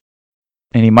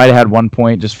 And he might have had 1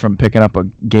 point just from picking up a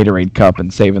Gatorade cup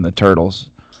and saving the turtles.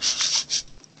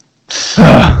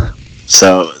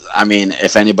 So, I mean,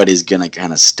 if anybody's going to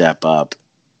kind of step up,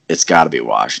 it's got to be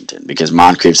Washington, because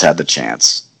Moncrief's had the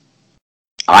chance.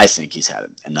 I think he's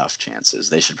had enough chances.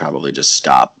 They should probably just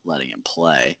stop letting him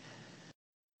play.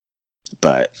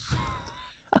 But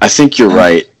I think you're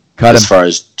right as far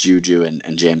as Juju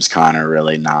and James Conner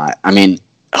really not. I mean,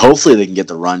 hopefully they can get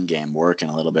the run game working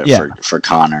a little bit for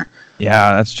Conner.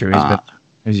 Yeah, that's true.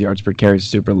 His yards per carry is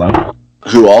super low.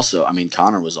 Who also, I mean,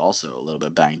 Conner was also a little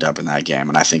bit banged up in that game,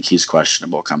 and I think he's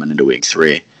questionable coming into week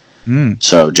 3.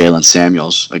 So Jalen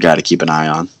Samuels, a guy to keep an eye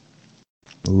on.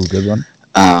 Ooh, good one.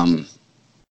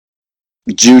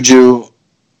 Juju,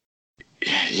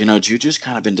 Juju's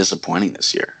kind of been disappointing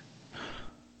this year.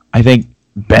 I think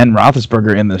Ben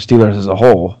Roethlisberger in the Steelers as a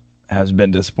whole has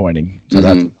been disappointing. So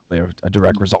that's a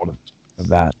direct result of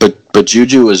that. But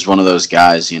Juju is one of those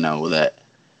guys, that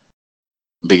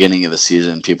beginning of the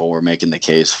season, people were making the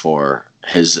case for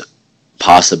his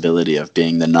possibility of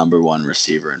being the number 1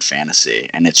 receiver in fantasy.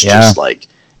 And it's just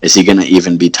is he going to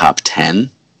even be top 10?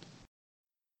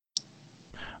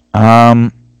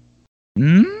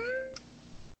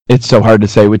 It's so hard to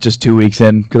say with just 2 weeks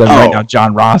in, because right now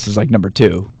John Ross is number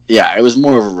 2. Yeah, it was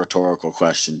more of a rhetorical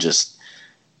question, just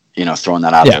throwing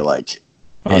that out there.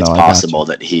 It's possible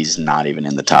that he's not even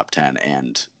in the top 10,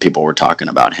 and people were talking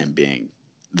about him being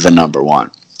the number 1.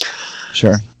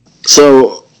 Sure.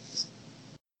 So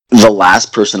the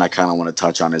last person I kind of want to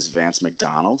touch on is Vance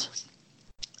McDonald.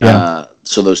 Yeah.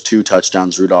 So those 2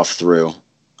 touchdowns Rudolph threw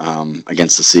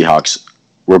against the Seahawks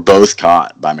were both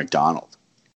caught by McDonald.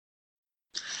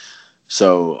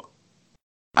 So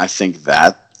I think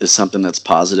that is something that's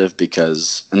positive,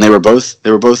 because, and they were both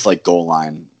goal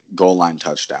line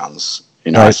touchdowns.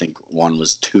 I think one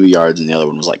was 2 yards and the other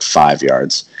one was 5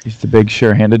 yards. He's the big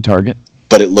sure-handed target.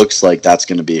 But it looks like that's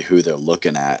going to be who they're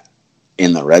looking at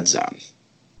in the red zone,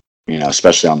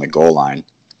 especially on the goal line.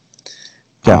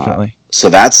 Definitely. So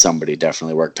that's somebody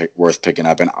definitely worth picking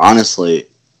up. And honestly,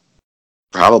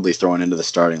 probably throwing into the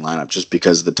starting lineup just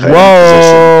because the tight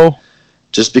end position.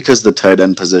 Just because the tight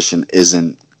end position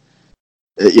isn't,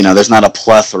 there's not a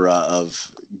plethora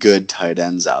of good tight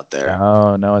ends out there.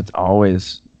 Oh, no, it's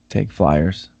always take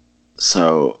flyers.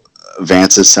 So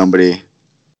Vance is somebody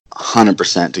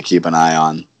 100% to keep an eye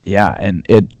on. Yeah, and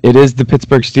it is the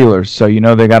Pittsburgh Steelers, so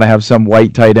they got to have some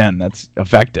white tight end that's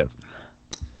effective.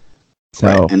 So,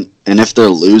 right. And if they're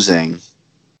losing,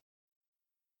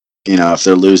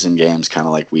 games kind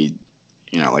of like we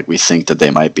think that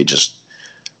they might be just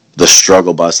the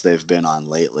struggle bus they've been on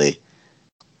lately,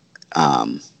 they're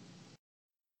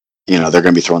going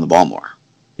to be throwing the ball more.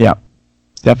 Yeah,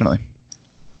 definitely.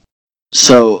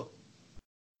 So,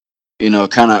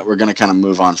 we're going to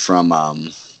move on from,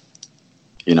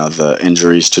 the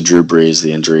injuries to Drew Brees,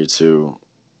 the injury to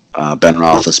Ben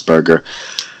Roethlisberger.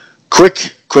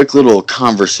 Quick little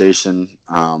conversation.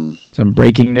 Some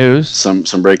breaking news. Some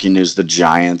breaking news. The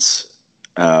Giants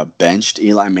benched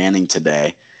Eli Manning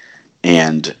today.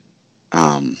 and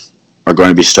are going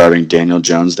to be starting Daniel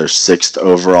Jones, their 6th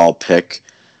overall pick.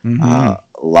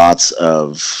 Lots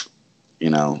of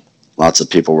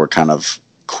people were kind of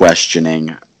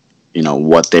questioning,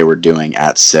 what they were doing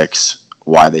at 6,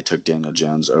 why they took Daniel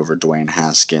Jones over Dwayne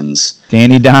Haskins.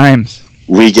 Danny Dimes.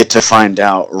 We get to find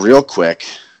out real quick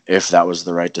if that was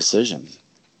the right decision.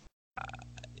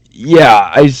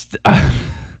 Yeah, it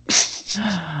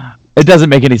doesn't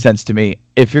make any sense to me.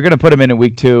 If you're going to put him in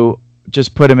week 2,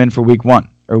 just put him in for week 1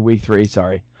 or week 3.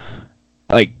 Sorry,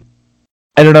 like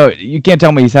I don't know. You can't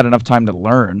tell me he's had enough time to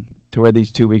learn to where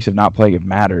these 2 weeks of not playing have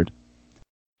mattered.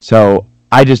 So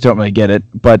I just don't really get it.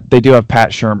 But they do have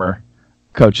Pat Shurmur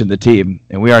coaching the team,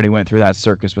 and we already went through that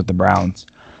circus with the Browns.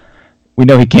 We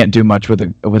know he can't do much with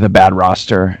a bad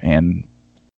roster, and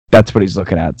that's what he's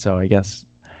looking at. So I guess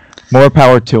more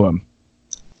power to him.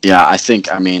 Yeah,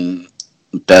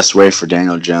 best way for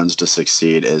Daniel Jones to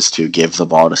succeed is to give the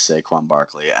ball to Saquon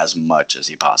Barkley as much as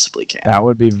he possibly can. That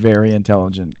would be very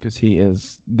intelligent because he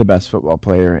is the best football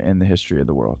player in the history of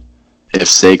the world. If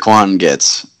Saquon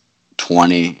gets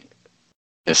 20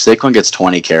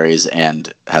 carries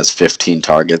and has 15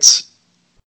 targets,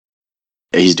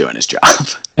 he's doing his job.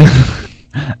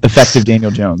 Effective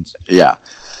Daniel Jones. Yeah.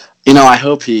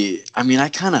 I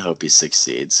kind of hope he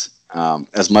succeeds.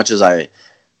 As much as I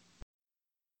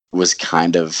was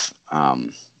kind of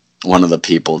one of the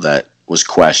people that was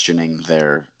questioning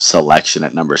their selection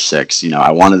at number 6.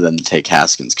 I wanted them to take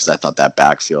Haskins because I thought that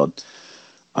backfield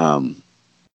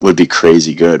would be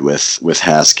crazy good with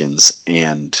Haskins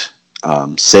and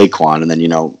Saquon. And then,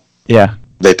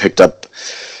 they picked up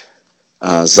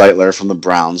Zeitler from the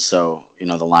Browns, so,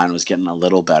 the line was getting a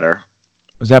little better.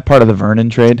 Was that part of the Vernon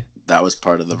trade? That was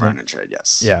part of the Vernon trade,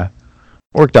 yes. Yeah.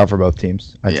 Worked out for both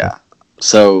teams. I'd say.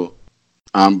 So,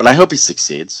 but I hope he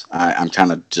succeeds. I'm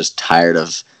kind of just tired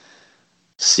of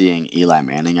seeing Eli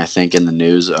Manning, I think, in the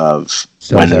news of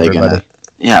when are they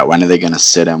going to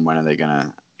sit him? When are they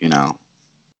going to,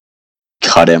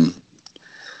 cut him?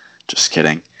 Just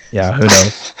kidding. Yeah, who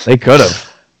knows? They could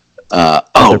have.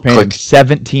 They're paying him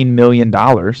 $17 million.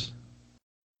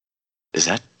 Is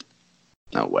that?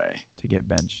 No way. To get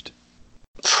benched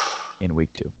in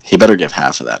week 2. He better give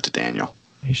half of that to Daniel.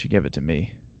 He should give it to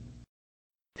me.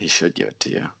 He should give it to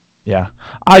you. Yeah,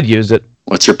 I'd use it.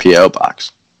 What's your P.O.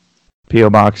 box? P.O.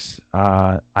 box?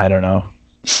 I don't know.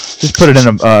 Just put it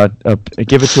in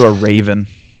give it to a Raven.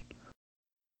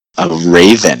 A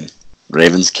Raven?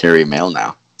 Ravens carry mail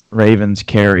now. Ravens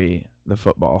carry the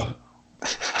football.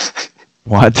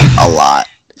 What? A lot.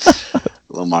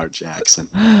 Lamar Jackson.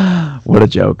 What a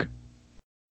joke.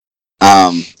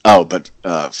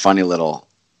 Funny little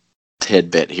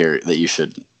tidbit here that you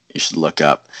should look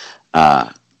up.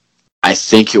 I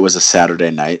think it was a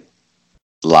Saturday Night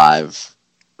Live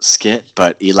skit,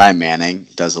 but Eli Manning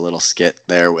does a little skit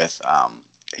there with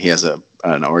he has an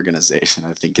organization.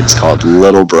 I think it's called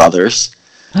Little Brothers.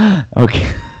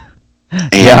 Okay.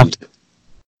 And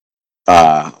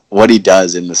what he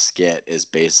does in the skit is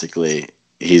basically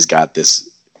he's got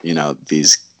this,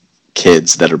 these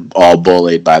kids that are all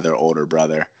bullied by their older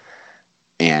brother,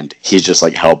 and he's just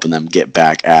like helping them get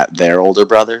back at their older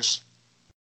brothers.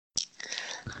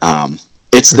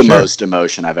 It's the most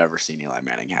emotion I've ever seen Eli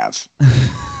Manning have.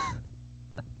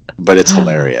 But it's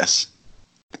hilarious.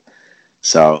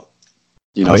 So,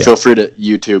 feel free to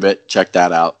YouTube it. Check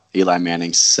that out. Eli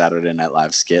Manning's Saturday Night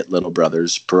Live skit, Little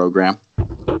Brothers program.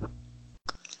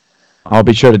 I'll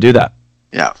be sure to do that.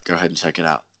 Yeah, go ahead and check it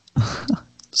out.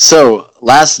 So,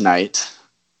 last night,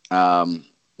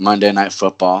 Monday Night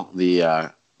Football,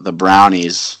 the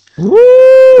Brownies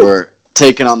were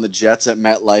taking on the Jets at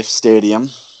MetLife Stadium.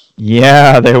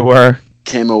 Yeah, they were.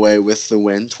 Came away with the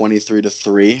win,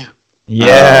 23-3.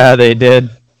 Yeah, they did.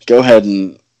 Go ahead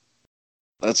and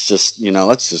let's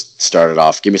just start it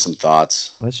off. Give me some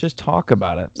thoughts. Let's just talk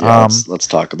about it. Yeah, let's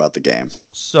talk about the game.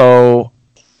 So,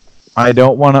 I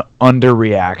don't want to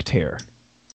underreact here.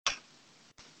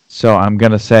 So I'm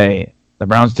going to say the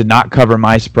Browns did not cover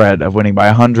my spread of winning by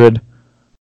 100,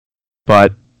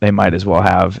 but they might as well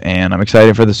have, and I'm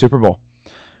excited for the Super Bowl.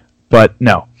 But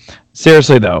no,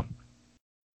 seriously though,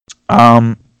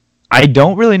 I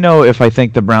don't really know if I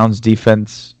think the Browns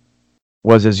defense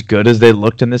was as good as they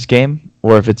looked in this game,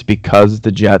 or if it's because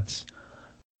the Jets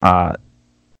were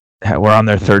on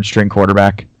their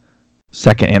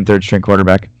second and third string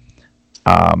quarterback.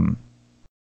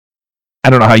 I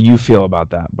don't know how you feel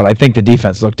about that, but I think the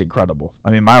defense looked incredible.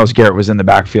 I mean, Myles Garrett was in the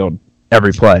backfield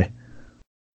every play.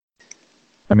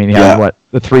 I mean, he had,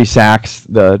 the 3 sacks,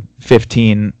 the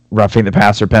 15 roughing the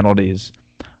passer penalties,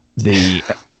 the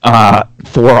 4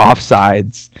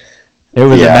 offsides. It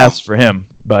was a mess for him,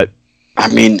 but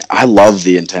I mean, I love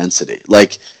the intensity.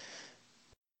 Like,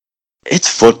 it's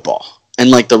football. And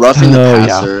like Oh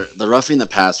yeah, the roughing the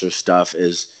passer stuff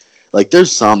is like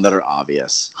there's some that are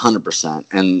obvious,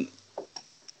 100%.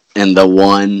 And the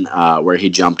one where he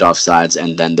jumped off sides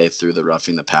and then they threw the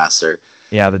roughing the passer,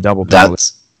 yeah, the double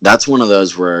penalty. that's one of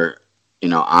those where,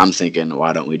 I'm thinking,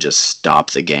 why don't we just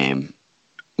stop the game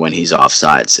when he's off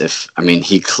sides?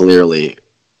 He clearly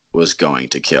was going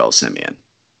to kill Simeon.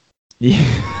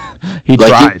 Yeah, he Like,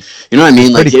 tried. you know what I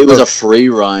mean? Like, it was a Close. free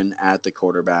run at the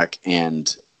quarterback,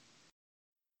 and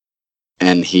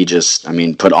he just,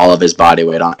 put all of his body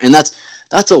weight on. And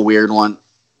that's a weird one.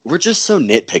 We're just so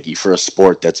nitpicky for a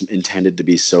sport that's intended to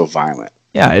be so violent.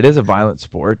 Yeah, it is a violent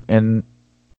sport, and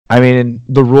I mean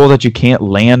the rule that you can't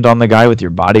land on the guy with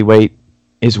your body weight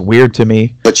is weird to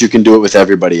me. But you can do it with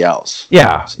everybody else.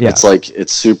 Yeah, yeah. It's like,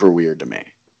 it's super weird to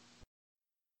me.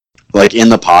 Like, in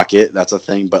the pocket, that's a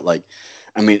thing, but like,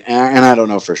 and I don't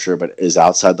know for sure, but is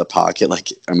outside the pocket, like,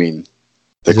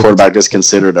 the quarterback is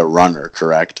considered a runner,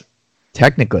 correct?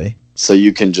 Technically. So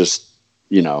you can just,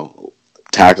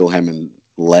 tackle him and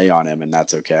lay on him, and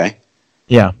that's okay.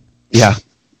 Yeah, yeah.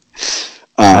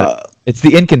 It's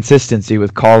the inconsistency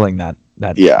with calling that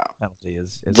penalty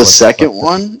is the second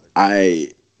one.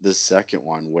 The second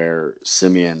one where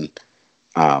Simeon,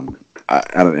 I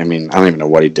don't even know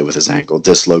what he did with his ankle,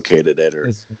 dislocated it, or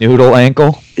his noodle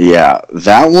ankle. Yeah,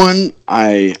 that one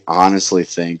I honestly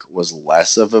think was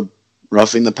less of a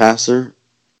roughing the passer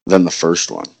than the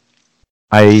first one.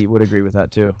 I would agree with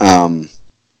that too.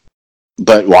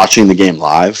 But watching the game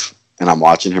live, and I'm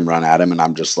watching him run at him, and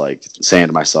I'm just like saying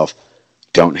to myself,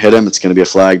 don't hit him, it's going to be a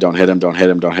flag, don't hit him, don't hit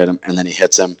him, don't hit him. And then he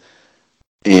hits him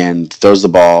and throws the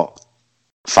ball.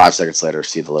 5 seconds later,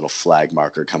 see the little flag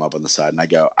marker come up on the side, and I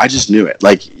go, I just knew it.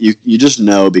 Like, you just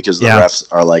know, because the refs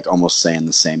are like almost saying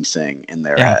the same thing in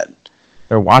their head.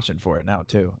 They're watching for it now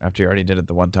too, after you already did it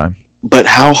the one time. But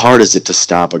how hard is it to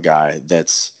stop a guy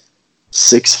that's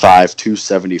 6'5",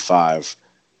 275,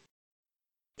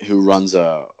 who runs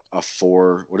a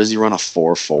 4? What does he run? A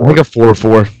 4.4? I think a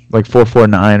 4.4, like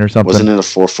 4.49 or something. Wasn't it a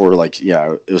 4.4? Like,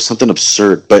 yeah, it was something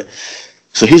absurd. But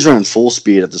so he's running full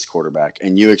speed at this quarterback,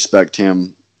 and you expect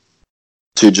him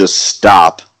to just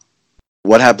stop.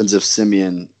 What happens if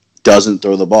Simeon doesn't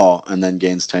throw the ball and then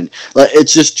gains 10? Like,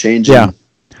 it's just changing.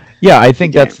 Yeah, I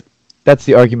think that's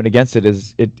the argument against it,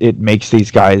 is it makes these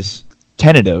guys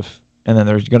tentative, and then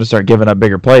they're going to start giving up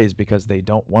bigger plays because they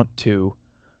don't want to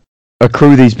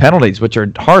accrue these penalties, which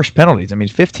are harsh penalties.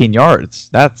 15 yards.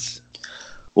 That's...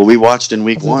 Well, we watched in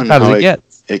week one how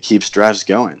it keeps drives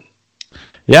going.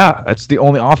 Yeah, that's the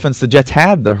only offense the Jets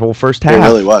had their whole first half. It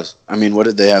really was. What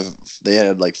did they have? They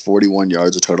had like 41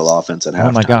 yards of total offense at halftime.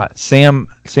 Oh my God. Sam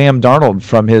Darnold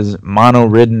from his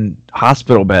mono-ridden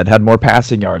hospital bed had more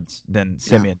passing yards than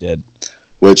Simeon did.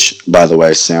 Which, by the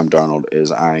way, Sam Darnold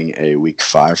is eyeing a week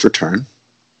 5 return.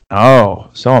 Oh,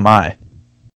 so am I.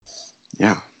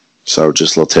 Yeah. So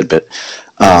just a little tidbit.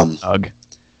 Ugh.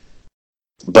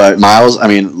 But Miles,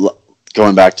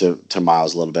 going back to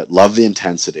Miles a little bit, love the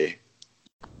intensity.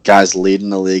 Guy's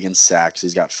leading the league in sacks.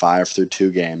 He's got 5 through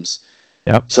 2 games.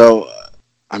 Yep. So,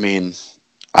 I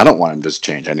don't want him to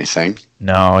change anything.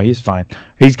 No, he's fine.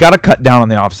 He's got to cut down on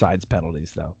the offsides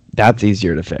penalties, though. That's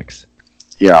easier to fix.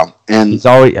 Yeah, and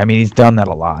he's done that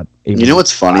a lot. You know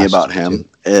what's funny about him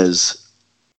is,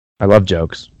 I love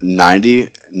jokes.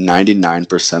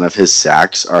 99% of his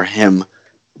sacks are him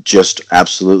just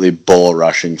absolutely bull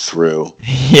rushing through.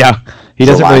 Yeah, he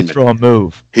doesn't really throw a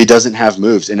move. He doesn't have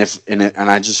moves, and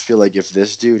I just feel like if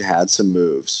this dude had some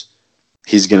moves,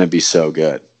 he's gonna be so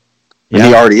good. And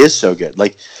he already is so good.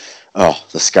 Like,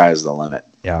 the sky is the limit.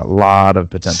 Yeah, a lot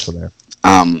of potential there.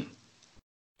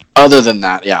 Other than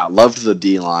that, loved the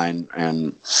D line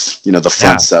and the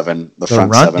front seven. The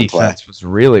front run seven defense was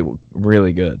really,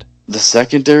 really good. The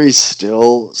secondary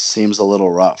still seems a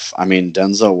little rough.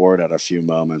 Denzel Ward had a few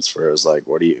moments where it was like,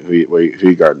 who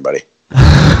you guarding, buddy?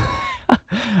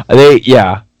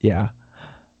 Yeah.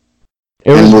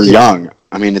 And we're young.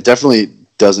 It definitely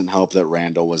doesn't help that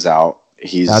Randall was out.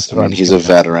 He's a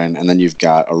veteran, and then you've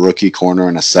got a rookie corner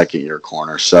and a second-year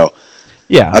corner. So,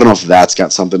 I don't know if that's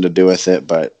got something to do with it,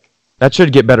 but that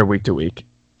should get better week to week.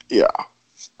 Yeah,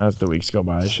 as the weeks go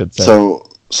by, I should say.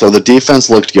 So the defense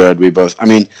looked good. They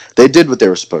did what they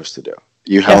were supposed to do.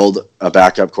 You held a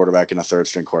backup quarterback and a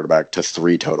third-string quarterback to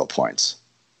 3 total points.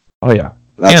 Oh yeah,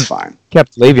 that's fine.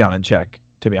 Kept Le'Veon in check,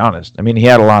 to be honest. He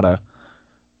had a lot of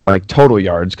total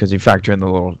yards because you factor in the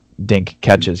little dink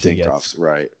catches he gets.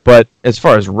 Right. But as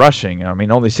far as rushing,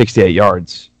 only 68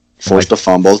 yards. Forced a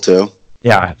fumble too.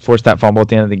 Yeah, forced that fumble at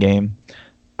the end of the game,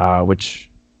 which,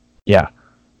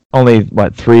 Only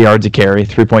 3 yards a carry,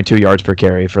 3.2 yards per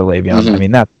carry for Le'Veon. Mm-hmm. I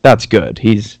mean that's good.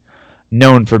 He's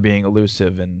known for being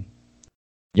elusive and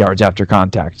yards after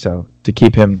contact. So to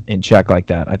keep him in check like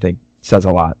that, I think says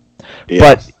a lot. Yeah.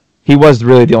 But he was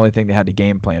really the only thing they had to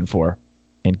game plan for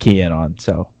and key in on.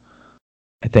 So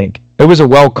I think it was a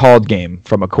well called game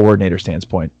from a coordinator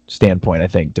standpoint. I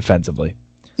think defensively.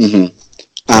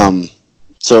 Mm-hmm.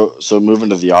 So moving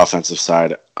to the offensive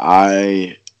side,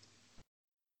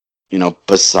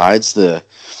 besides Nick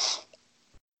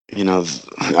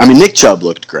Chubb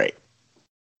looked great,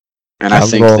 and I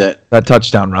think that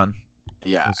touchdown run.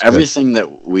 Yeah, everything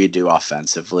that we do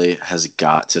offensively has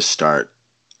got to start.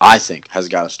 I think has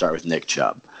got to start with Nick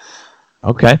Chubb.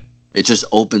 Okay. It just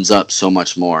opens up so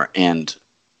much more, and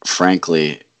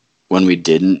frankly, when we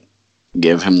didn't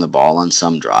give him the ball on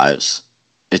some drives,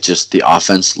 the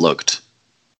offense looked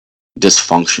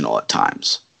dysfunctional at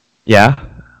times. Yeah.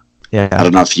 I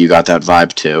don't know if you got that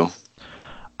vibe too.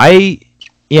 I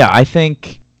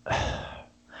think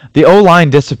the O-line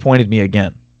disappointed me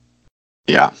again.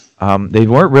 Yeah. They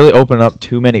weren't really opening up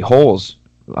too many holes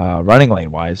running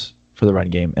lane-wise for the run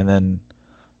game. And then,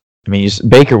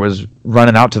 Baker was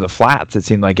running out to the flats, it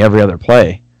seemed like, every other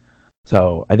play.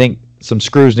 So I think some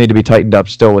screws need to be tightened up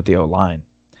still with the O-line.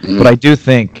 Mm-hmm. But I do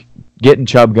think getting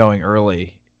Chubb going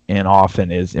early and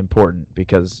often is important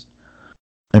because,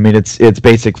 it's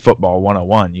basic football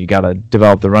 101. You got to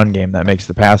develop the run game. That makes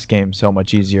the pass game so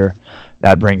much easier.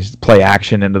 That brings play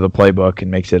action into the playbook and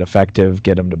makes it effective,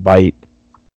 get them to bite.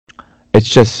 It's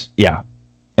just, yeah.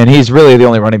 And he's really the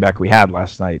only running back we had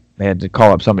last night. They had to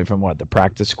call up somebody from, the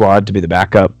practice squad to be the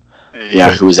backup.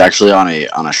 Yeah, who was actually on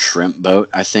a shrimp boat,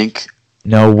 I think.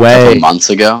 No way. A couple months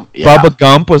ago. Yeah. Bubba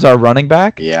Gump was our running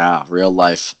back? Yeah, real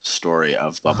life story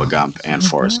of Bubba Gump and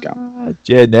Forrest Gump.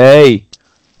 Jenny.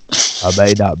 I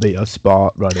may not be a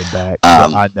spot running back,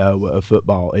 but I know what a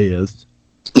football is.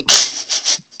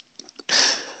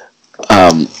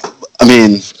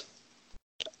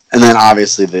 And then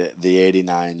obviously the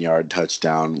 89-yard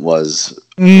touchdown was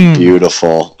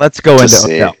beautiful. Let's go into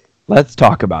Odell. Let's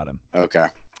talk about him. Okay.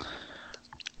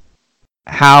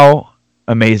 How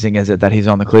amazing is it that he's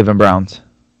on the Cleveland Browns?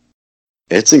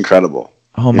 It's incredible.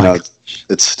 Oh my gosh.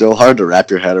 It's still hard to wrap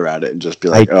your head around it and just be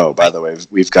like, by the way,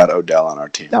 we've got Odell on our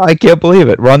team. No, I can't believe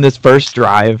it. We're on this first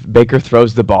drive. Baker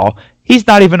throws the ball. He's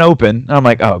not even open. And I'm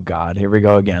like, oh, God, here we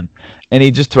go again. And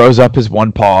he just throws up his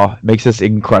one paw, makes this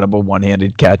incredible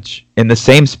one-handed catch in the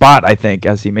same spot, I think,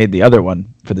 as he made the other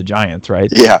one for the Giants, right?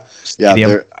 Yeah.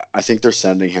 I think they're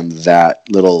sending him that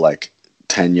little,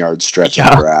 10-yard stretch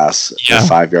of grass, a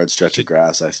 5-yard stretch of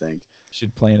grass, I think.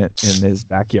 Should plant it in his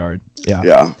backyard. Yeah.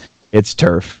 Yeah. It's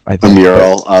turf, I think. A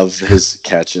mural of his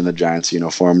catch in the Giants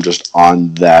uniform just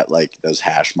on that, those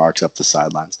hash marks up the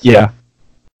sidelines. Yeah.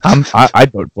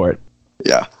 I'd vote for it.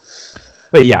 Yeah.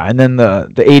 But yeah, and then the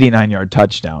 89-yard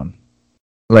touchdown.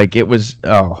 It was,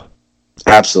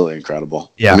 absolutely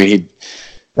incredible. Yeah.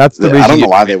 That's the reason I don't know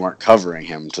why they weren't covering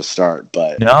him to start,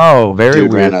 but no, very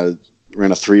weird.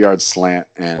 ran a 3-yard slant,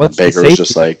 and Baker was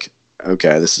just like,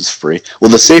 okay, this is free.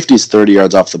 Well, the safety's 30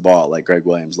 yards off the ball, like Greg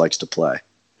Williams likes to play.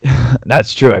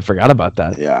 That's true. I forgot about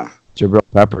that. Yeah. Jabril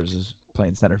Peppers is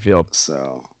playing center field.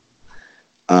 So,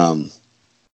 but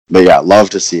yeah, love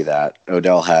to see that.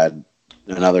 Odell had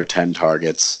another 10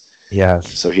 targets.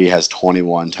 Yes. So he has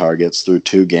 21 targets through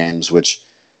 2 games, which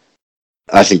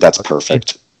I think that's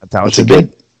perfect. That's how it should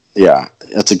be. Yeah,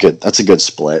 that's a good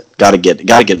split. Got to get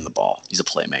in the ball. He's a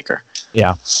playmaker.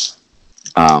 Yeah.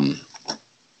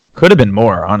 Could have been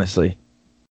more, honestly.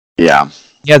 Yeah.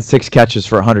 He had 6 catches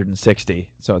for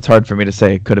 160, so it's hard for me to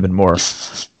say it could have been more.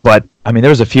 But, there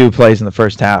was a few plays in the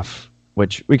first half,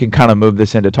 which we can kind of move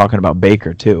this into talking about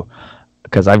Baker, too,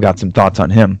 because I've got some thoughts on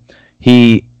him.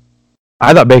 I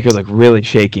thought Baker looked really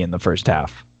shaky in the first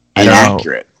half.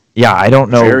 Inaccurate. Yeah, I don't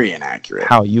know very inaccurate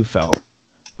how you felt,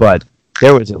 but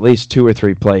there was at least 2 or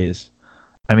 3 plays.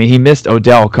 He missed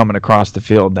Odell coming across the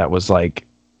field that was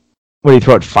what did he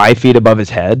throw it 5 feet above his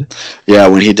head? Yeah,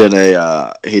 when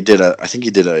I think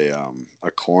he did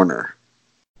a corner.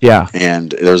 Yeah. And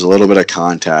there was a little bit of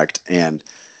contact, and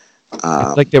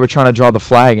it's like they were trying to draw the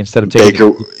flag instead of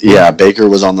taking Baker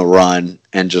was on the run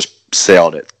and just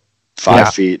sailed it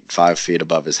 5 feet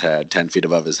above his head, 10 feet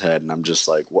above his head, and I'm just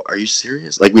like, what, are you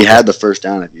serious? We had the first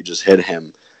down if you just hit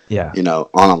him, on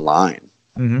a line.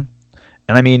 Mm-hmm.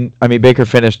 And Baker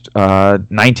finished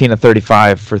 19 of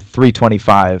 35 for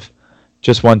 325.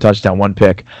 Just 1 touchdown, 1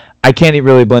 pick. I can't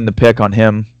really blame the pick on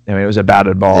him. It was a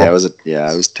batted ball.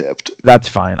 Yeah, it was tipped. That's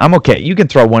fine. I'm okay. You can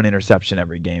throw 1 interception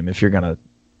every game if you're gonna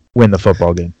win the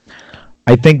football game.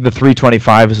 I think the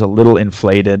 325 is a little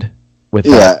inflated with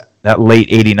that that late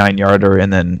 89-yarder,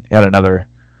 and then had another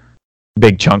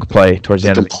big chunk play towards the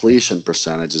end of the game. Completion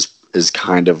percentage is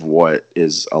kind of what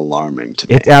is alarming to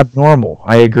me. It's abnormal.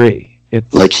 I agree.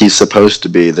 It's like he's supposed to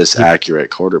be this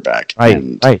accurate quarterback,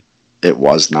 and it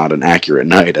was not an accurate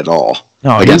night at all.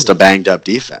 No, against a banged up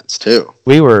defense too.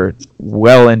 We were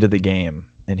well into the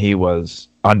game, and he was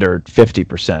under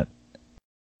 50%,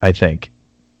 I think.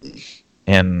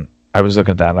 And I was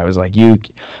looking at that, and I was like, they're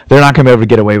not going to be able to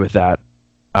get away with that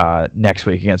next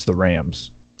week against the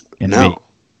Rams. And be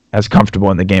as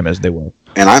comfortable in the game as they will.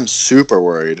 And I'm super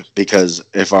worried because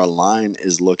if our line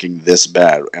is looking this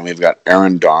bad, and we've got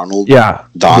Aaron Donald,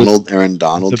 Aaron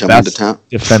Donald coming into town,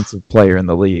 defensive player in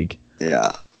the league.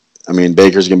 Yeah, I mean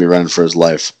Baker's gonna be running for his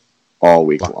life all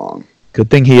week long. Good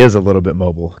thing he is a little bit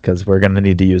mobile because we're gonna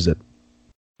need to use it.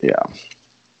 Yeah.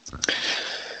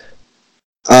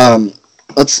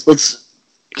 Let's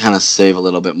kind of save a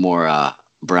little bit more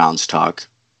Browns talk.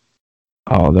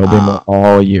 Oh, there'll be more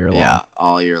all year long. Yeah,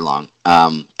 all year long.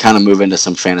 Kind of move into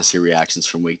some fantasy reactions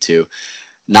from week 2.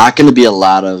 Not going to be a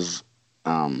lot of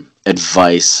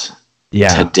advice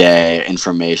today,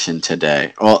 information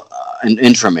today. Well,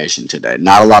 information today.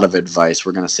 Not a lot of advice.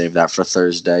 We're going to save that for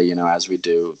Thursday, as we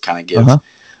do. Kind of give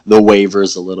the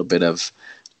waivers a little bit of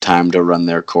time to run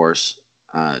their course.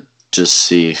 Just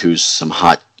see who's some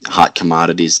hot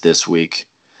commodities this week.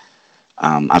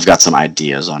 I've got some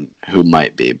ideas on who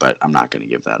might be, but I'm not going to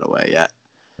give that away yet.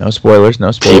 No spoilers,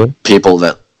 People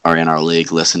that are in our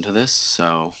league listen to this,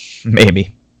 so...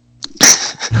 Maybe.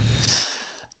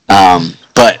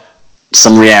 But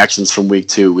some reactions from week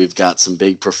 2. We've got some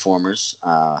big performers.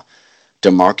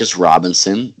 Demarcus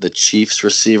Robinson, the Chiefs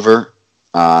receiver,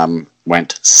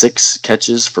 went 6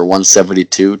 catches for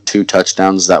 172, 2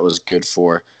 touchdowns. That was good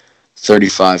for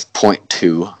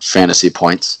 35.2 fantasy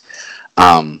points.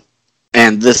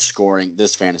 And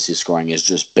this fantasy scoring is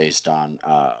just based on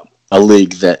a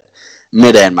league that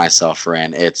Mid and myself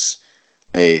ran. It's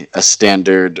a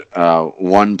standard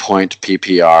 1 point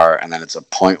PPR, and then it's a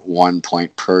 0.1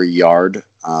 point per yard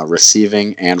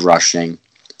receiving and rushing,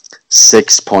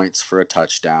 6 points for a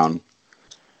touchdown.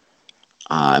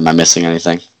 Am I missing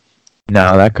anything?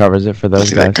 No, that covers it for those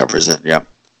guys. That covers it, yep.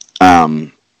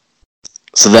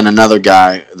 So then another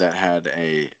guy that had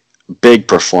a big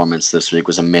performance this week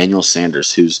was Emmanuel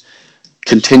Sanders, who's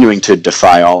continuing to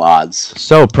defy all odds.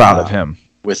 So proud of him.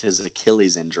 With his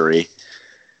Achilles injury.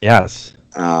 Yes.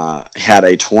 Had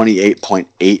a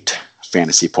 28.8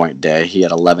 fantasy point day. He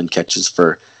had 11 catches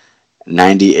for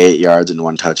 98 yards and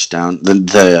 1 touchdown.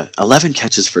 The 11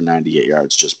 catches for 98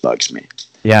 yards just bugs me.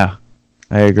 Yeah,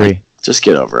 I agree. Just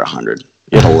get over 100.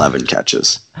 You had 11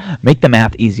 catches. Make the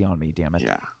math easy on me, damn it.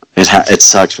 Yeah. It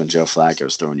sucks when Joe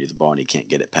Flacco's throwing you the ball and he can't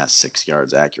get it past 6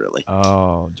 yards accurately.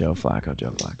 Oh, Joe Flacco.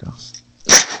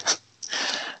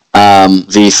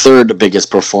 The third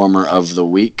biggest performer of the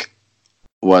week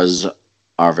was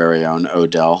our very own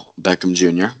Odell Beckham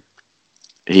Jr.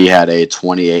 He had a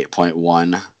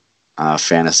 28.1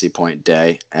 fantasy point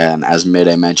day, and as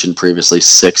Mayday mentioned previously,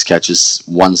 6 catches,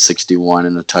 161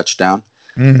 and a touchdown.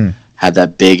 Mm-hmm. Had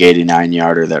that big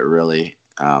 89-yarder that really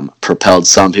propelled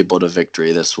some people to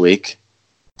victory this week.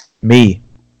 Me.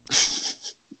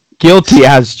 Guilty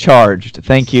as charged.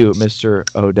 Thank you, Mr.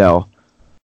 Odell.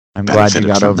 I'm glad you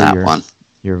got over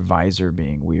your visor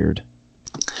being weird.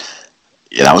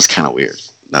 Yeah, that was kind of weird.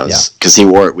 That was because he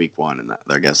wore it week 1, and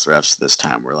I guess the refs this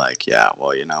time were like, "Yeah,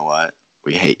 well, you know what?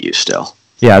 We hate you still."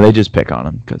 Yeah, they just pick on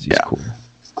him because he's cool.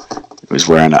 He was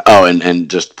wearing and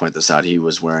just to point this out, he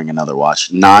was wearing another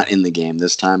watch, not in the game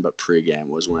this time, but pre-game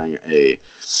was wearing a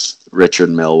Richard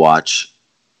Mille watch.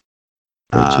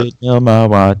 Richard Mille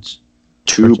watch.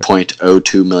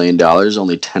 $2.02 million.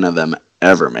 Only 10 of them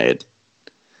ever made.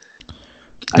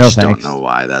 I just don't know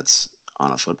why that's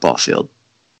on a football field.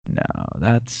 No,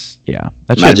 that's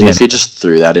Imagine if he just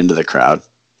threw that into the crowd.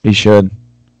 He should.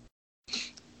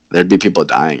 There'd be people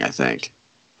dying, I think.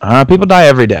 People die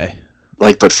every day.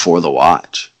 But for the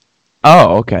watch.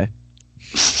 Oh, okay.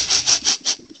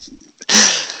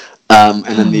 And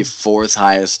then the 4th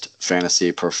highest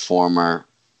fantasy performer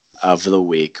of the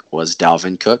week was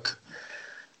Dalvin Cook.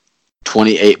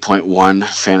 28.1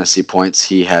 fantasy points.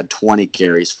 He had 20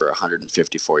 carries for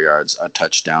 154 yards, a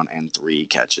touchdown, and 3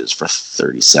 catches for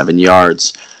 37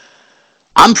 yards.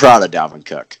 I'm proud of Dalvin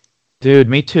Cook. Dude,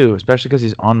 me too, especially because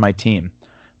he's on my team.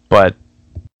 But,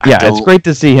 yeah, it's great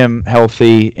to see him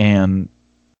healthy and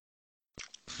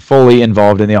fully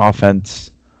involved in the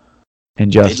offense.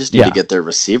 And they just need to get their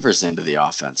receivers into the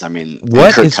offense. I mean,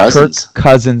 what is Kirk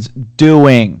Cousins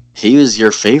doing? He was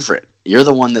your favorite. You're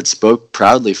the one that spoke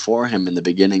proudly for him in the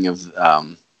beginning of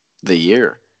the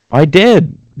year. I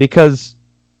did, because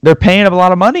they're paying him a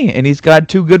lot of money, and he's got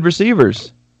 2 good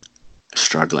receivers.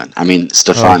 Struggling. I mean,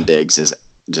 Stephon Diggs is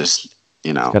just,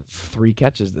 got 3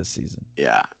 catches this season.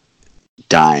 Yeah,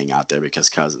 dying out there because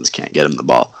Cousins can't get him the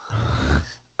ball.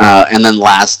 And then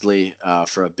lastly,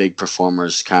 for a big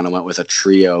performers, kind of went with a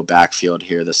trio backfield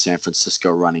here. The San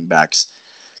Francisco running backs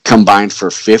combined for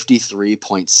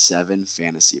 53.7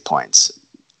 fantasy points.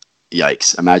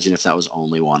 Yikes. Imagine if that was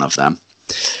only one of them.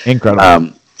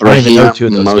 Incredible. Raheem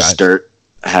Mostert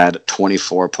had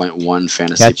 24.1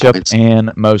 fantasy Ketchup points. and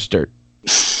Mostert.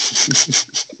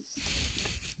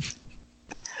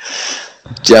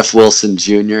 Jeff Wilson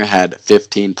Jr. had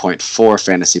 15.4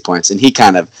 fantasy points, and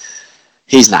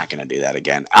he's not going to do that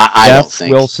again. I don't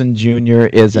think. Jeff Wilson Jr.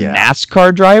 is a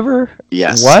NASCAR driver?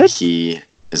 Yes. What? He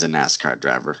is a NASCAR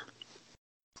driver.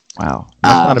 Wow. Must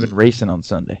not have been racing on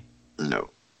Sunday. No.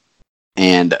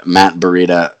 And Matt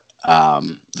Breida,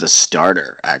 the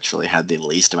starter, actually had the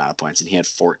least amount of points, and he had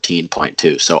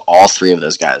 14.2. So all 3 of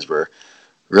those guys were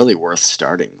really worth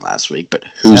starting last week, but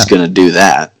who's going to do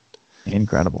that?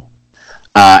 Incredible.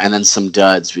 And then some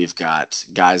duds. We've got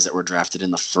guys that were drafted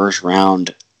in the first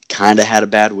round, kind of had a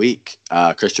bad week.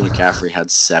 Christian McCaffrey had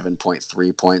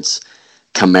 7.3 points.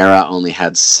 Kamara only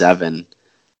had 7,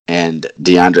 and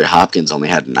DeAndre Hopkins only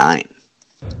had 9.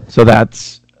 So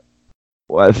that's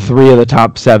 3 of the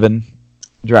top 7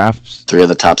 drafts. 3 of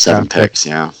the top 7 picks,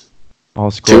 yeah. All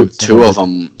scored. Two of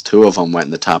them went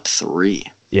in the top 3.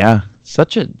 Yeah,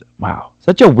 such a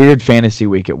weird fantasy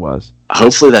week it was.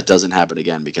 Hopefully that doesn't happen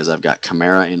again because I've got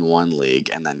Kamara in one league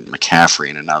and then McCaffrey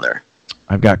in another.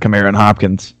 I've got Kamara and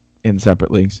Hopkins in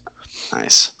separate leagues.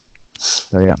 Nice.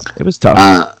 So yeah, it was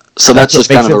tough. So that's just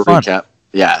kind of a recap.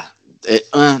 Yeah,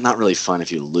 not really fun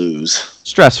if you lose.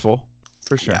 Stressful,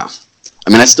 for sure. Yeah. I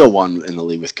mean, I still won in the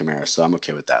league with Kamara, so I'm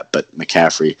okay with that. But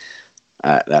McCaffrey,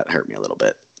 that hurt me a little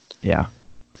bit. Yeah.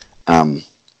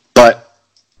 But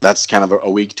that's kind of a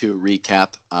week 2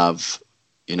 recap of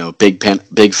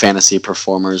big fantasy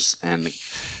performers and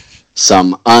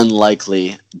some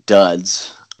unlikely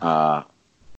duds.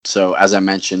 So as I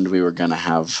mentioned, we were going to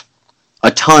have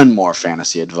a ton more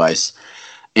fantasy advice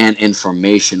and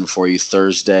information for you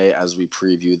Thursday as we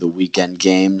preview the weekend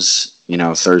games.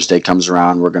 Thursday comes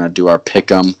around, we're going to do our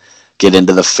pick'em, get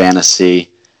into the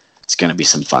fantasy. It's going to be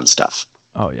some fun stuff.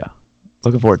 Oh, yeah.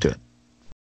 Looking forward to it.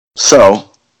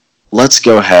 So let's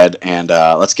go ahead and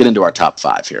let's get into our top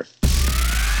 5 here.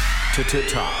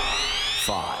 Top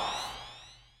 5.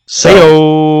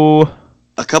 So,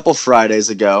 a couple Fridays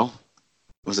ago,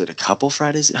 was it a couple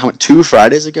Fridays? 2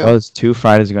 Fridays ago? It was 2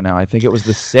 Fridays ago now. I think it was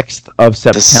the 6th of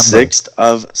September. The 6th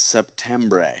of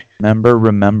September.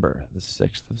 Remember, the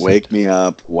 6th of Wake September. me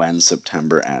up when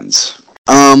September ends.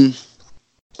 Should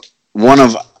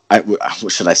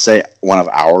I say one of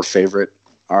our favorite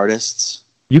artists?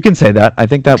 You can say that. I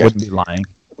think that wouldn't be lying.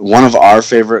 One of our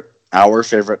favorite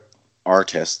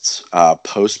artists,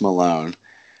 Post Malone,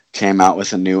 came out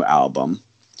with a new album.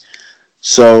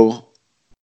 So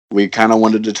we kind of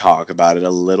wanted to talk about it a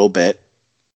little bit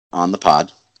on the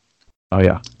pod. Oh,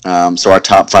 yeah. So our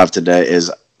top 5 today is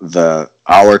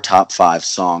our top 5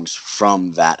 songs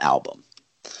from that album.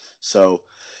 So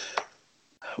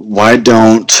why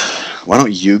don't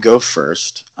you go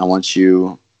first? Let's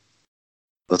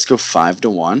go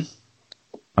 5-1.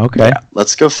 Okay. Yeah,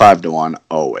 let's go 5-1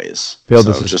 always. Feel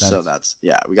the suspense. Just so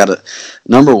we got to.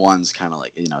 Number 1's kind of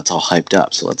like it's all hyped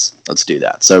up. So let's do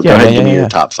that. So go ahead and give me your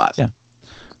top 5. Yeah.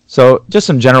 So just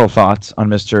some general thoughts on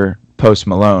Mr. Post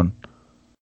Malone.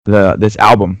 This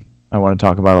album I want to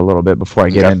talk about a little bit before I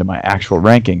get into my actual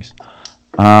rankings.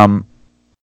 I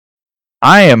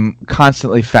am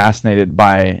constantly fascinated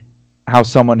by how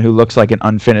someone who looks like an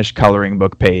unfinished coloring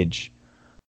book page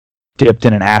dipped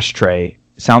in an ashtray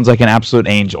sounds like an absolute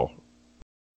angel.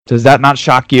 Does that not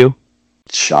shock you?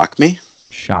 Shock me?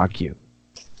 Shock you.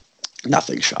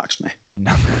 Nothing shocks me.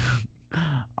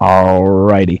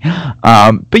 Alrighty.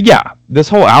 But yeah, this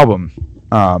whole album,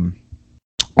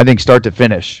 I think start to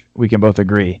finish, we can both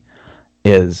agree,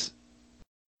 is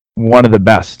one of the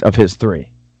best of his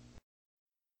 3.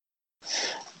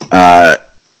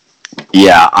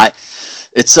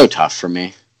 It's so tough for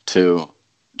me to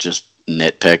just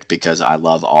nitpick because I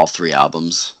love all 3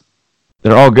 albums.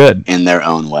 They're all good in their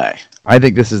own way. I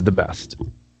think this is the best.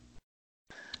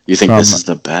 You think this is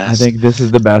the best? I think this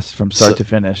is the best from start to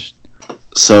finish.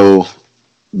 So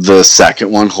the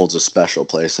second one holds a special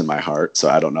place in my heart, so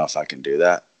I don't know if I can do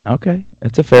that. Okay,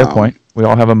 it's a fair point. We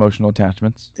all have emotional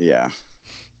attachments. Yeah.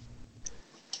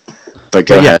 But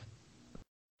go ahead.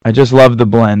 I just love the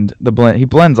blend. He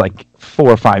blends like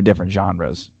 4 or 5 different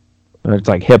genres. It's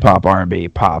like hip hop, R&B,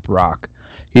 pop, rock.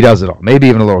 He does it all. Maybe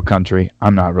even a little country.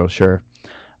 I'm not real sure.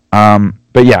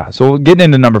 But yeah, so we're getting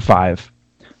into number 5.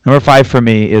 Number 5 for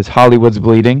me is Hollywood's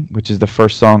Bleeding, which is the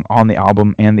first song on the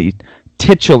album and the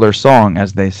titular song,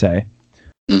 as they say.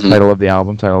 Mm-hmm. Title of the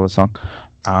album, title of the song.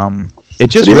 It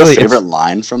just do you really have a favorite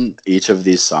line from each of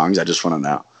these songs? I just want to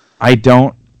know. I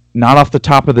don't, not off the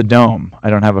top of the dome. I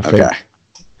don't have a favorite. Okay.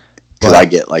 Because I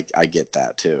get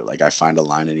that too. Like I find a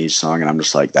line in each song, and I'm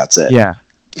just like, that's it. Yeah.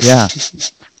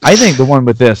 I think the one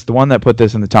that put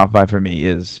this in the top 5 for me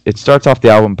is it starts off the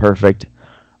album perfect.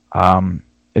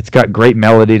 It's got great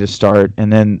melody to start,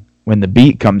 and then when the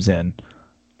beat comes in,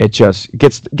 it just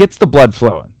gets the blood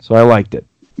flowing. So I liked it.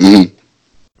 Mm-hmm.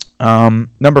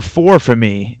 Number 4 for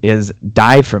me is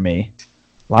Die For Me.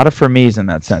 A lot of for me's in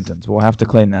that sentence. We'll have to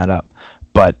clean that up.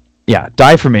 But yeah,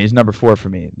 Die For Me is number 4 for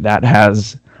me. That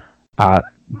has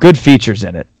good features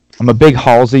in it. I'm a big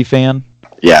Halsey fan.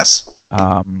 Yes.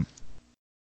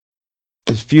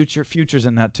 Is Future's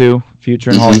in that too? Future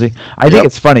and Halsey. I think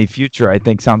it's funny. Future, I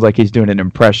think, sounds like he's doing an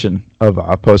impression of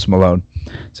Post Malone,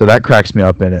 so that cracks me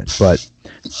up in it. But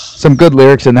some good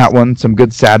lyrics in that one. Some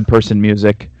good sad person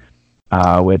music,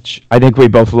 which I think we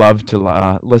both love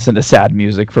to listen to sad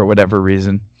music for whatever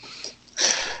reason.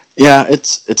 Yeah,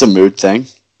 it's a mood thing.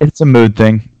 It's a mood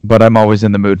thing, but I'm always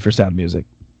in the mood for sad music.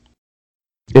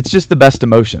 It's just the best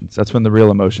emotions. That's when the real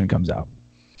emotion comes out.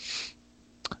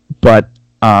 But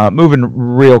moving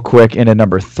real quick into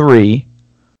number 3,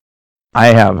 I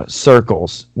have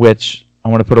Circles, which I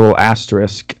want to put a little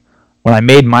asterisk. When I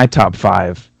made my top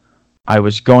 5, I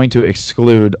was going to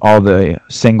exclude all the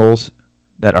singles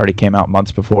that already came out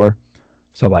months before.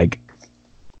 So, like,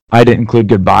 I didn't include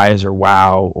Goodbyes or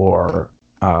Wow or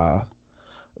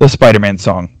the Spider-Man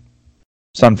song,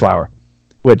 Sunflower,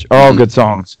 which are all good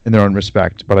songs in their own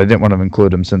respect, but I didn't want to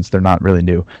include them since they're not really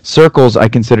new. Circles I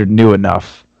considered new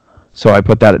enough, so I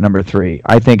put that at number 3.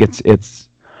 I think it's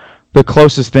the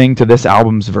closest thing to this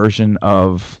album's version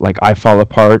of like I Fall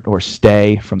Apart or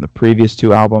Stay from the previous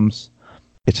 2 albums.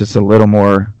 It's just a little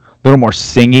more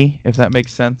singy, if that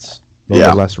makes sense. A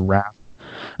little bit less rap.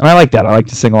 And I like that. I like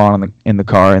to sing along in the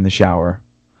car, in the shower,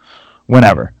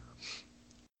 whenever.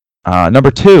 Number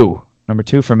two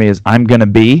for me is I'm Gonna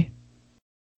Be,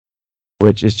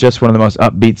 which is just one of the most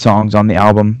upbeat songs on the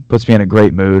album. Puts me in a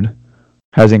great mood.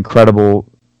 Has incredible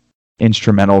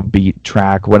instrumental beat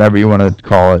track, whatever you want to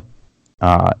call it.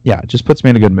 It just puts me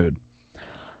in a good mood.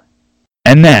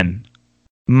 And then,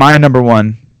 my number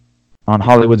 1 on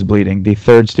Hollywood's Bleeding, the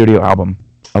 3rd studio album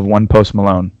of one Post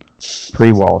Malone,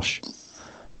 pre-Walsh,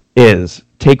 is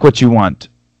Take What You Want,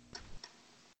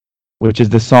 which is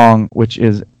the song which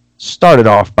is started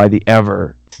off by the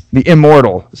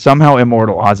somehow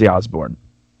immortal Ozzy Osbourne.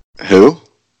 Who?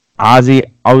 Ozzy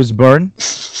Osbourne.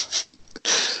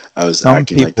 I was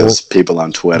acting like those people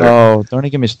on Twitter. Oh, don't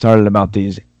get me started about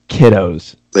these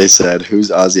kiddos. They said, "Who's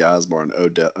Ozzy Osbourne?"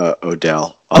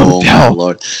 Odell. Oh my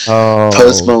Lord! Oh.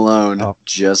 Post Malone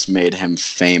just made him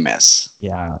famous.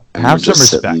 Yeah, and have some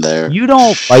respect. You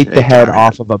don't bite the head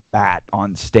off of a bat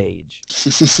on stage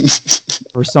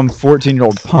for some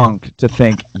 14-year-old punk to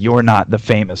think you're not the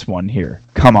famous one here.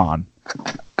 Come on.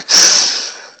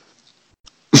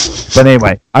 But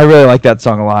anyway, I really like that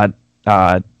song a lot.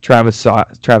 Travis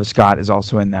Scott is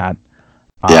also in that.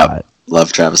 Yeah,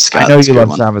 love Travis Scott. I know you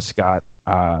love Travis Scott.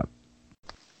 But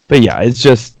yeah, it's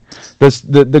just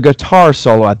the guitar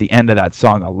solo at the end of that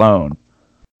song alone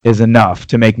is enough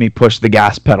to make me push the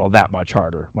gas pedal that much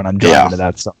harder when I'm driving to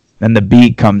that song. And the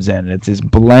beat comes in, and it's this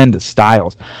blend of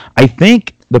styles. I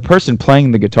think the person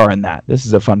playing the guitar in that, this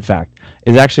is a fun fact,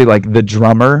 is actually like the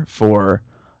drummer for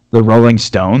the Rolling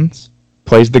Stones,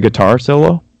 plays the guitar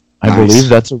solo. I believe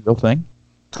that's a real thing.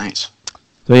 Nice.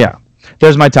 So yeah,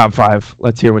 there's my top 5.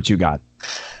 Let's hear what you got.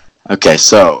 Okay,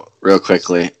 so real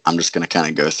quickly, I'm just going to kind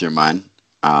of go through mine.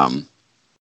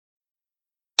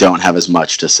 Don't have as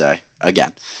much to say.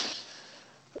 Again,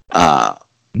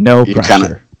 no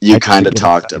pressure. You kind of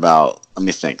talked about, let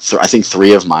me think. I think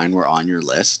 3 of mine were on your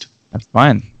list. That's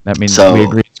fine. That means we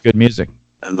agree it's good music.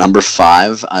 Number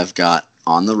 5, I've got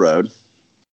On the Road.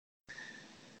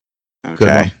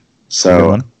 Okay.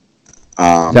 So, is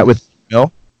that with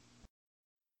Mill?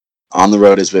 On the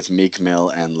Road is with Meek Mill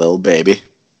and Lil Baby.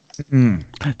 There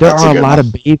are a lot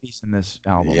of babies in this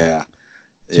album. Yeah.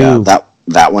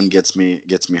 That one gets me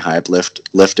hype.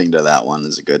 Lifting to that one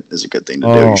is a good thing to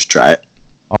do. You should try it.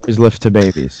 Always lift to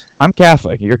babies. I'm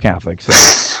Catholic. You're Catholic, so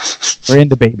we're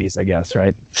into babies, I guess,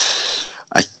 right?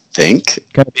 I think.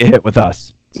 Gonna be a hit with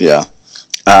us. Yeah.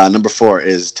 Number 4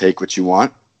 is Take What You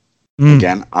Want.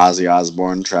 Again, Ozzy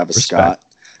Osbourne, Travis Scott.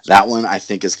 That one I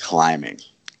think is climbing.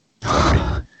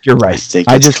 You're right. I think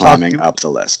it's climbing up the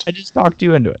list. I just talked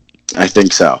you into it. I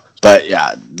think so. But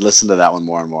yeah, listen to that one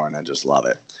more and more, and I just love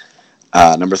it.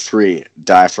 Number 3,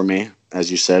 Die For Me. As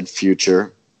you said,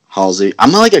 Future, Halsey.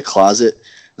 I'm not a closet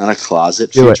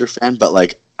Future fan,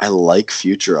 but I like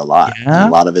Future a lot. Yeah? And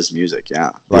a lot of his music,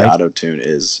 yeah. The auto-tune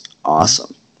is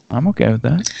awesome. I'm okay with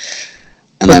that.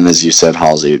 And then, as you said,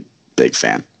 Halsey, big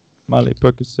fan. Molly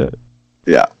Percocet.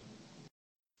 Yeah.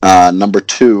 Number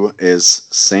 2 is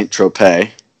Saint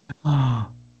Tropez.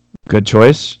 Good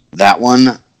choice. That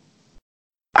one,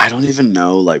 I don't even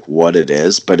know what it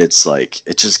is, but it's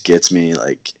it just gets me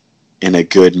in a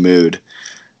good mood.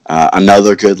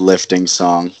 Another good lifting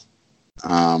song.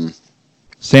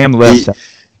 Sam lifts.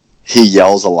 He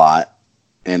yells a lot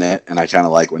in it, and I kind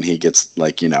of like when he gets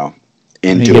into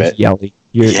it. Yelly.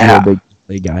 You're a big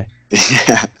yelly guy.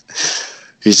 Yeah,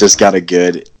 he's just got a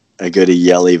good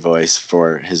yelly voice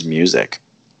for his music,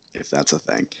 if that's a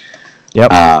thing.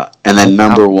 Yep. And then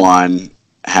number 1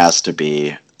 has to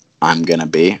be I'm Gonna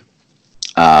Be.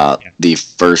 The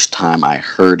first time I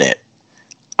heard it,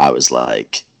 I was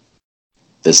like,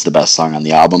 this is the best song on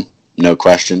the album, no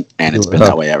question, and it's been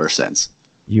that way ever since.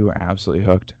 You were absolutely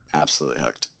hooked. Absolutely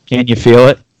hooked. Can you feel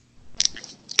it?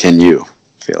 Can you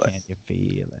feel it? Can you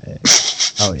feel it?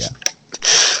 Oh, yeah.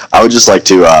 I would just like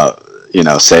to,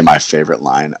 say my favorite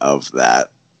line of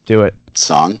that Do it.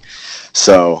 song.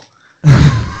 So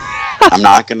I'm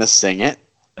not going to sing it.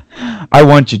 I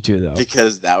want you to, though.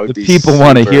 Because that would be people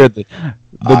want to hear the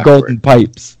golden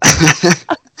pipes.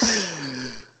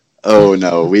 Oh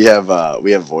no, we have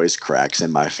voice cracks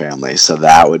in my family, so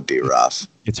that would be rough.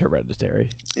 It's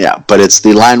hereditary. Yeah, but it's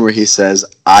the line where he says,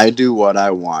 "I do what I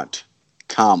want,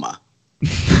 comma.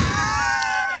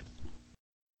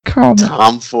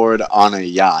 Tom Ford on a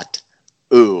yacht.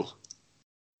 Ooh.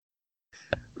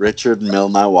 Richard Mill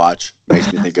my watch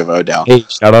makes me think of Odell. Hey,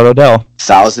 shout out Odell.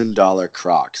 $1,000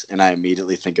 Crocs, and I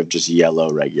immediately think of just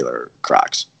yellow regular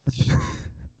Crocs.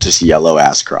 Just yellow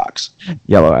ass Crocs.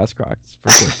 Yellow ass Crocs, for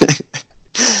sure.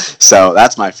 So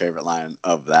that's my favorite line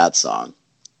of that song.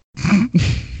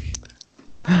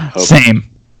 Same.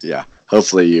 Yeah.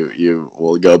 Hopefully you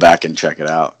will go back and check it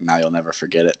out. Now you'll never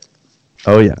forget it.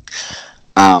 Oh yeah.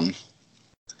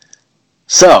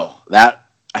 So that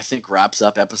I think wraps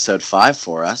up episode 5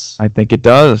 for us. I think it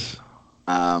does.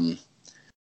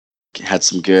 Had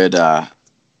some good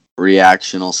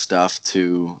reactional stuff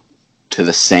to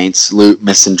the Saints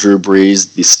missing Drew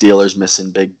Brees, the Steelers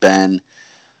missing Big Ben,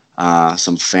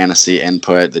 some fantasy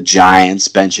input, the Giants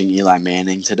benching Eli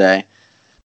Manning today.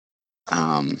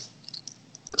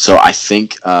 So I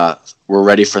think we're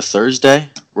ready for Thursday.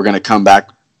 We're going to come back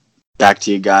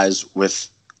to you guys with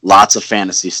lots of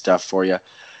fantasy stuff for you.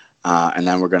 And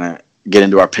then we're going to get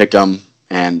into our pick'em,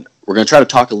 and we're going to try to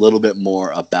talk a little bit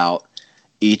more about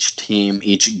each team,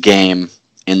 each game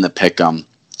in the pick'em.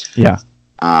 Yeah.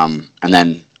 And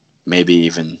then maybe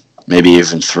even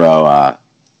throw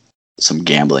some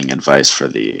gambling advice for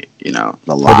the lines.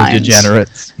 For the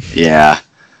degenerates. Yeah,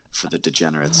 for the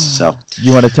degenerates. So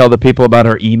you want to tell the people about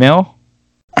our email?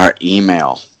 Our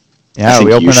email. Yeah,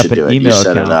 we open up an email. You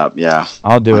set it up. Yeah,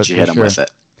 I'll do it. You hit them with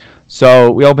it. So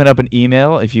we open up an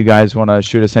email. If you guys want to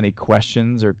shoot us any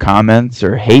questions or comments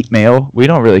or hate mail, we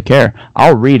don't really care.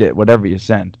 I'll read it, whatever you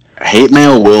send. Hate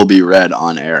mail will be read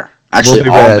on air. Actually,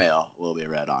 all mail will be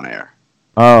read on air.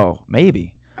 Oh,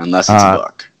 maybe. Unless it's a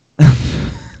book.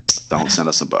 Don't send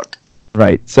us a book.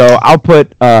 Right. So I'll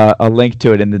put a link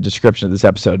to it in the description of this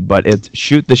episode, but it's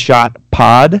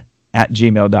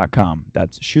shoottheshotpod@gmail.com.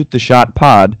 That's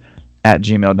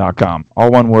shoottheshotpod@gmail.com. All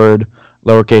one word,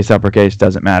 lowercase, uppercase,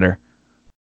 doesn't matter.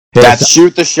 That's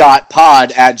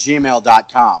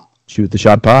shoottheshotpod@gmail.com.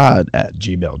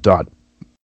 Shoottheshotpod@gmail.com.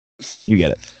 You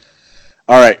get it.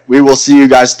 All right. We will see you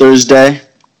guys Thursday.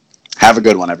 Have a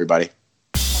good one, everybody.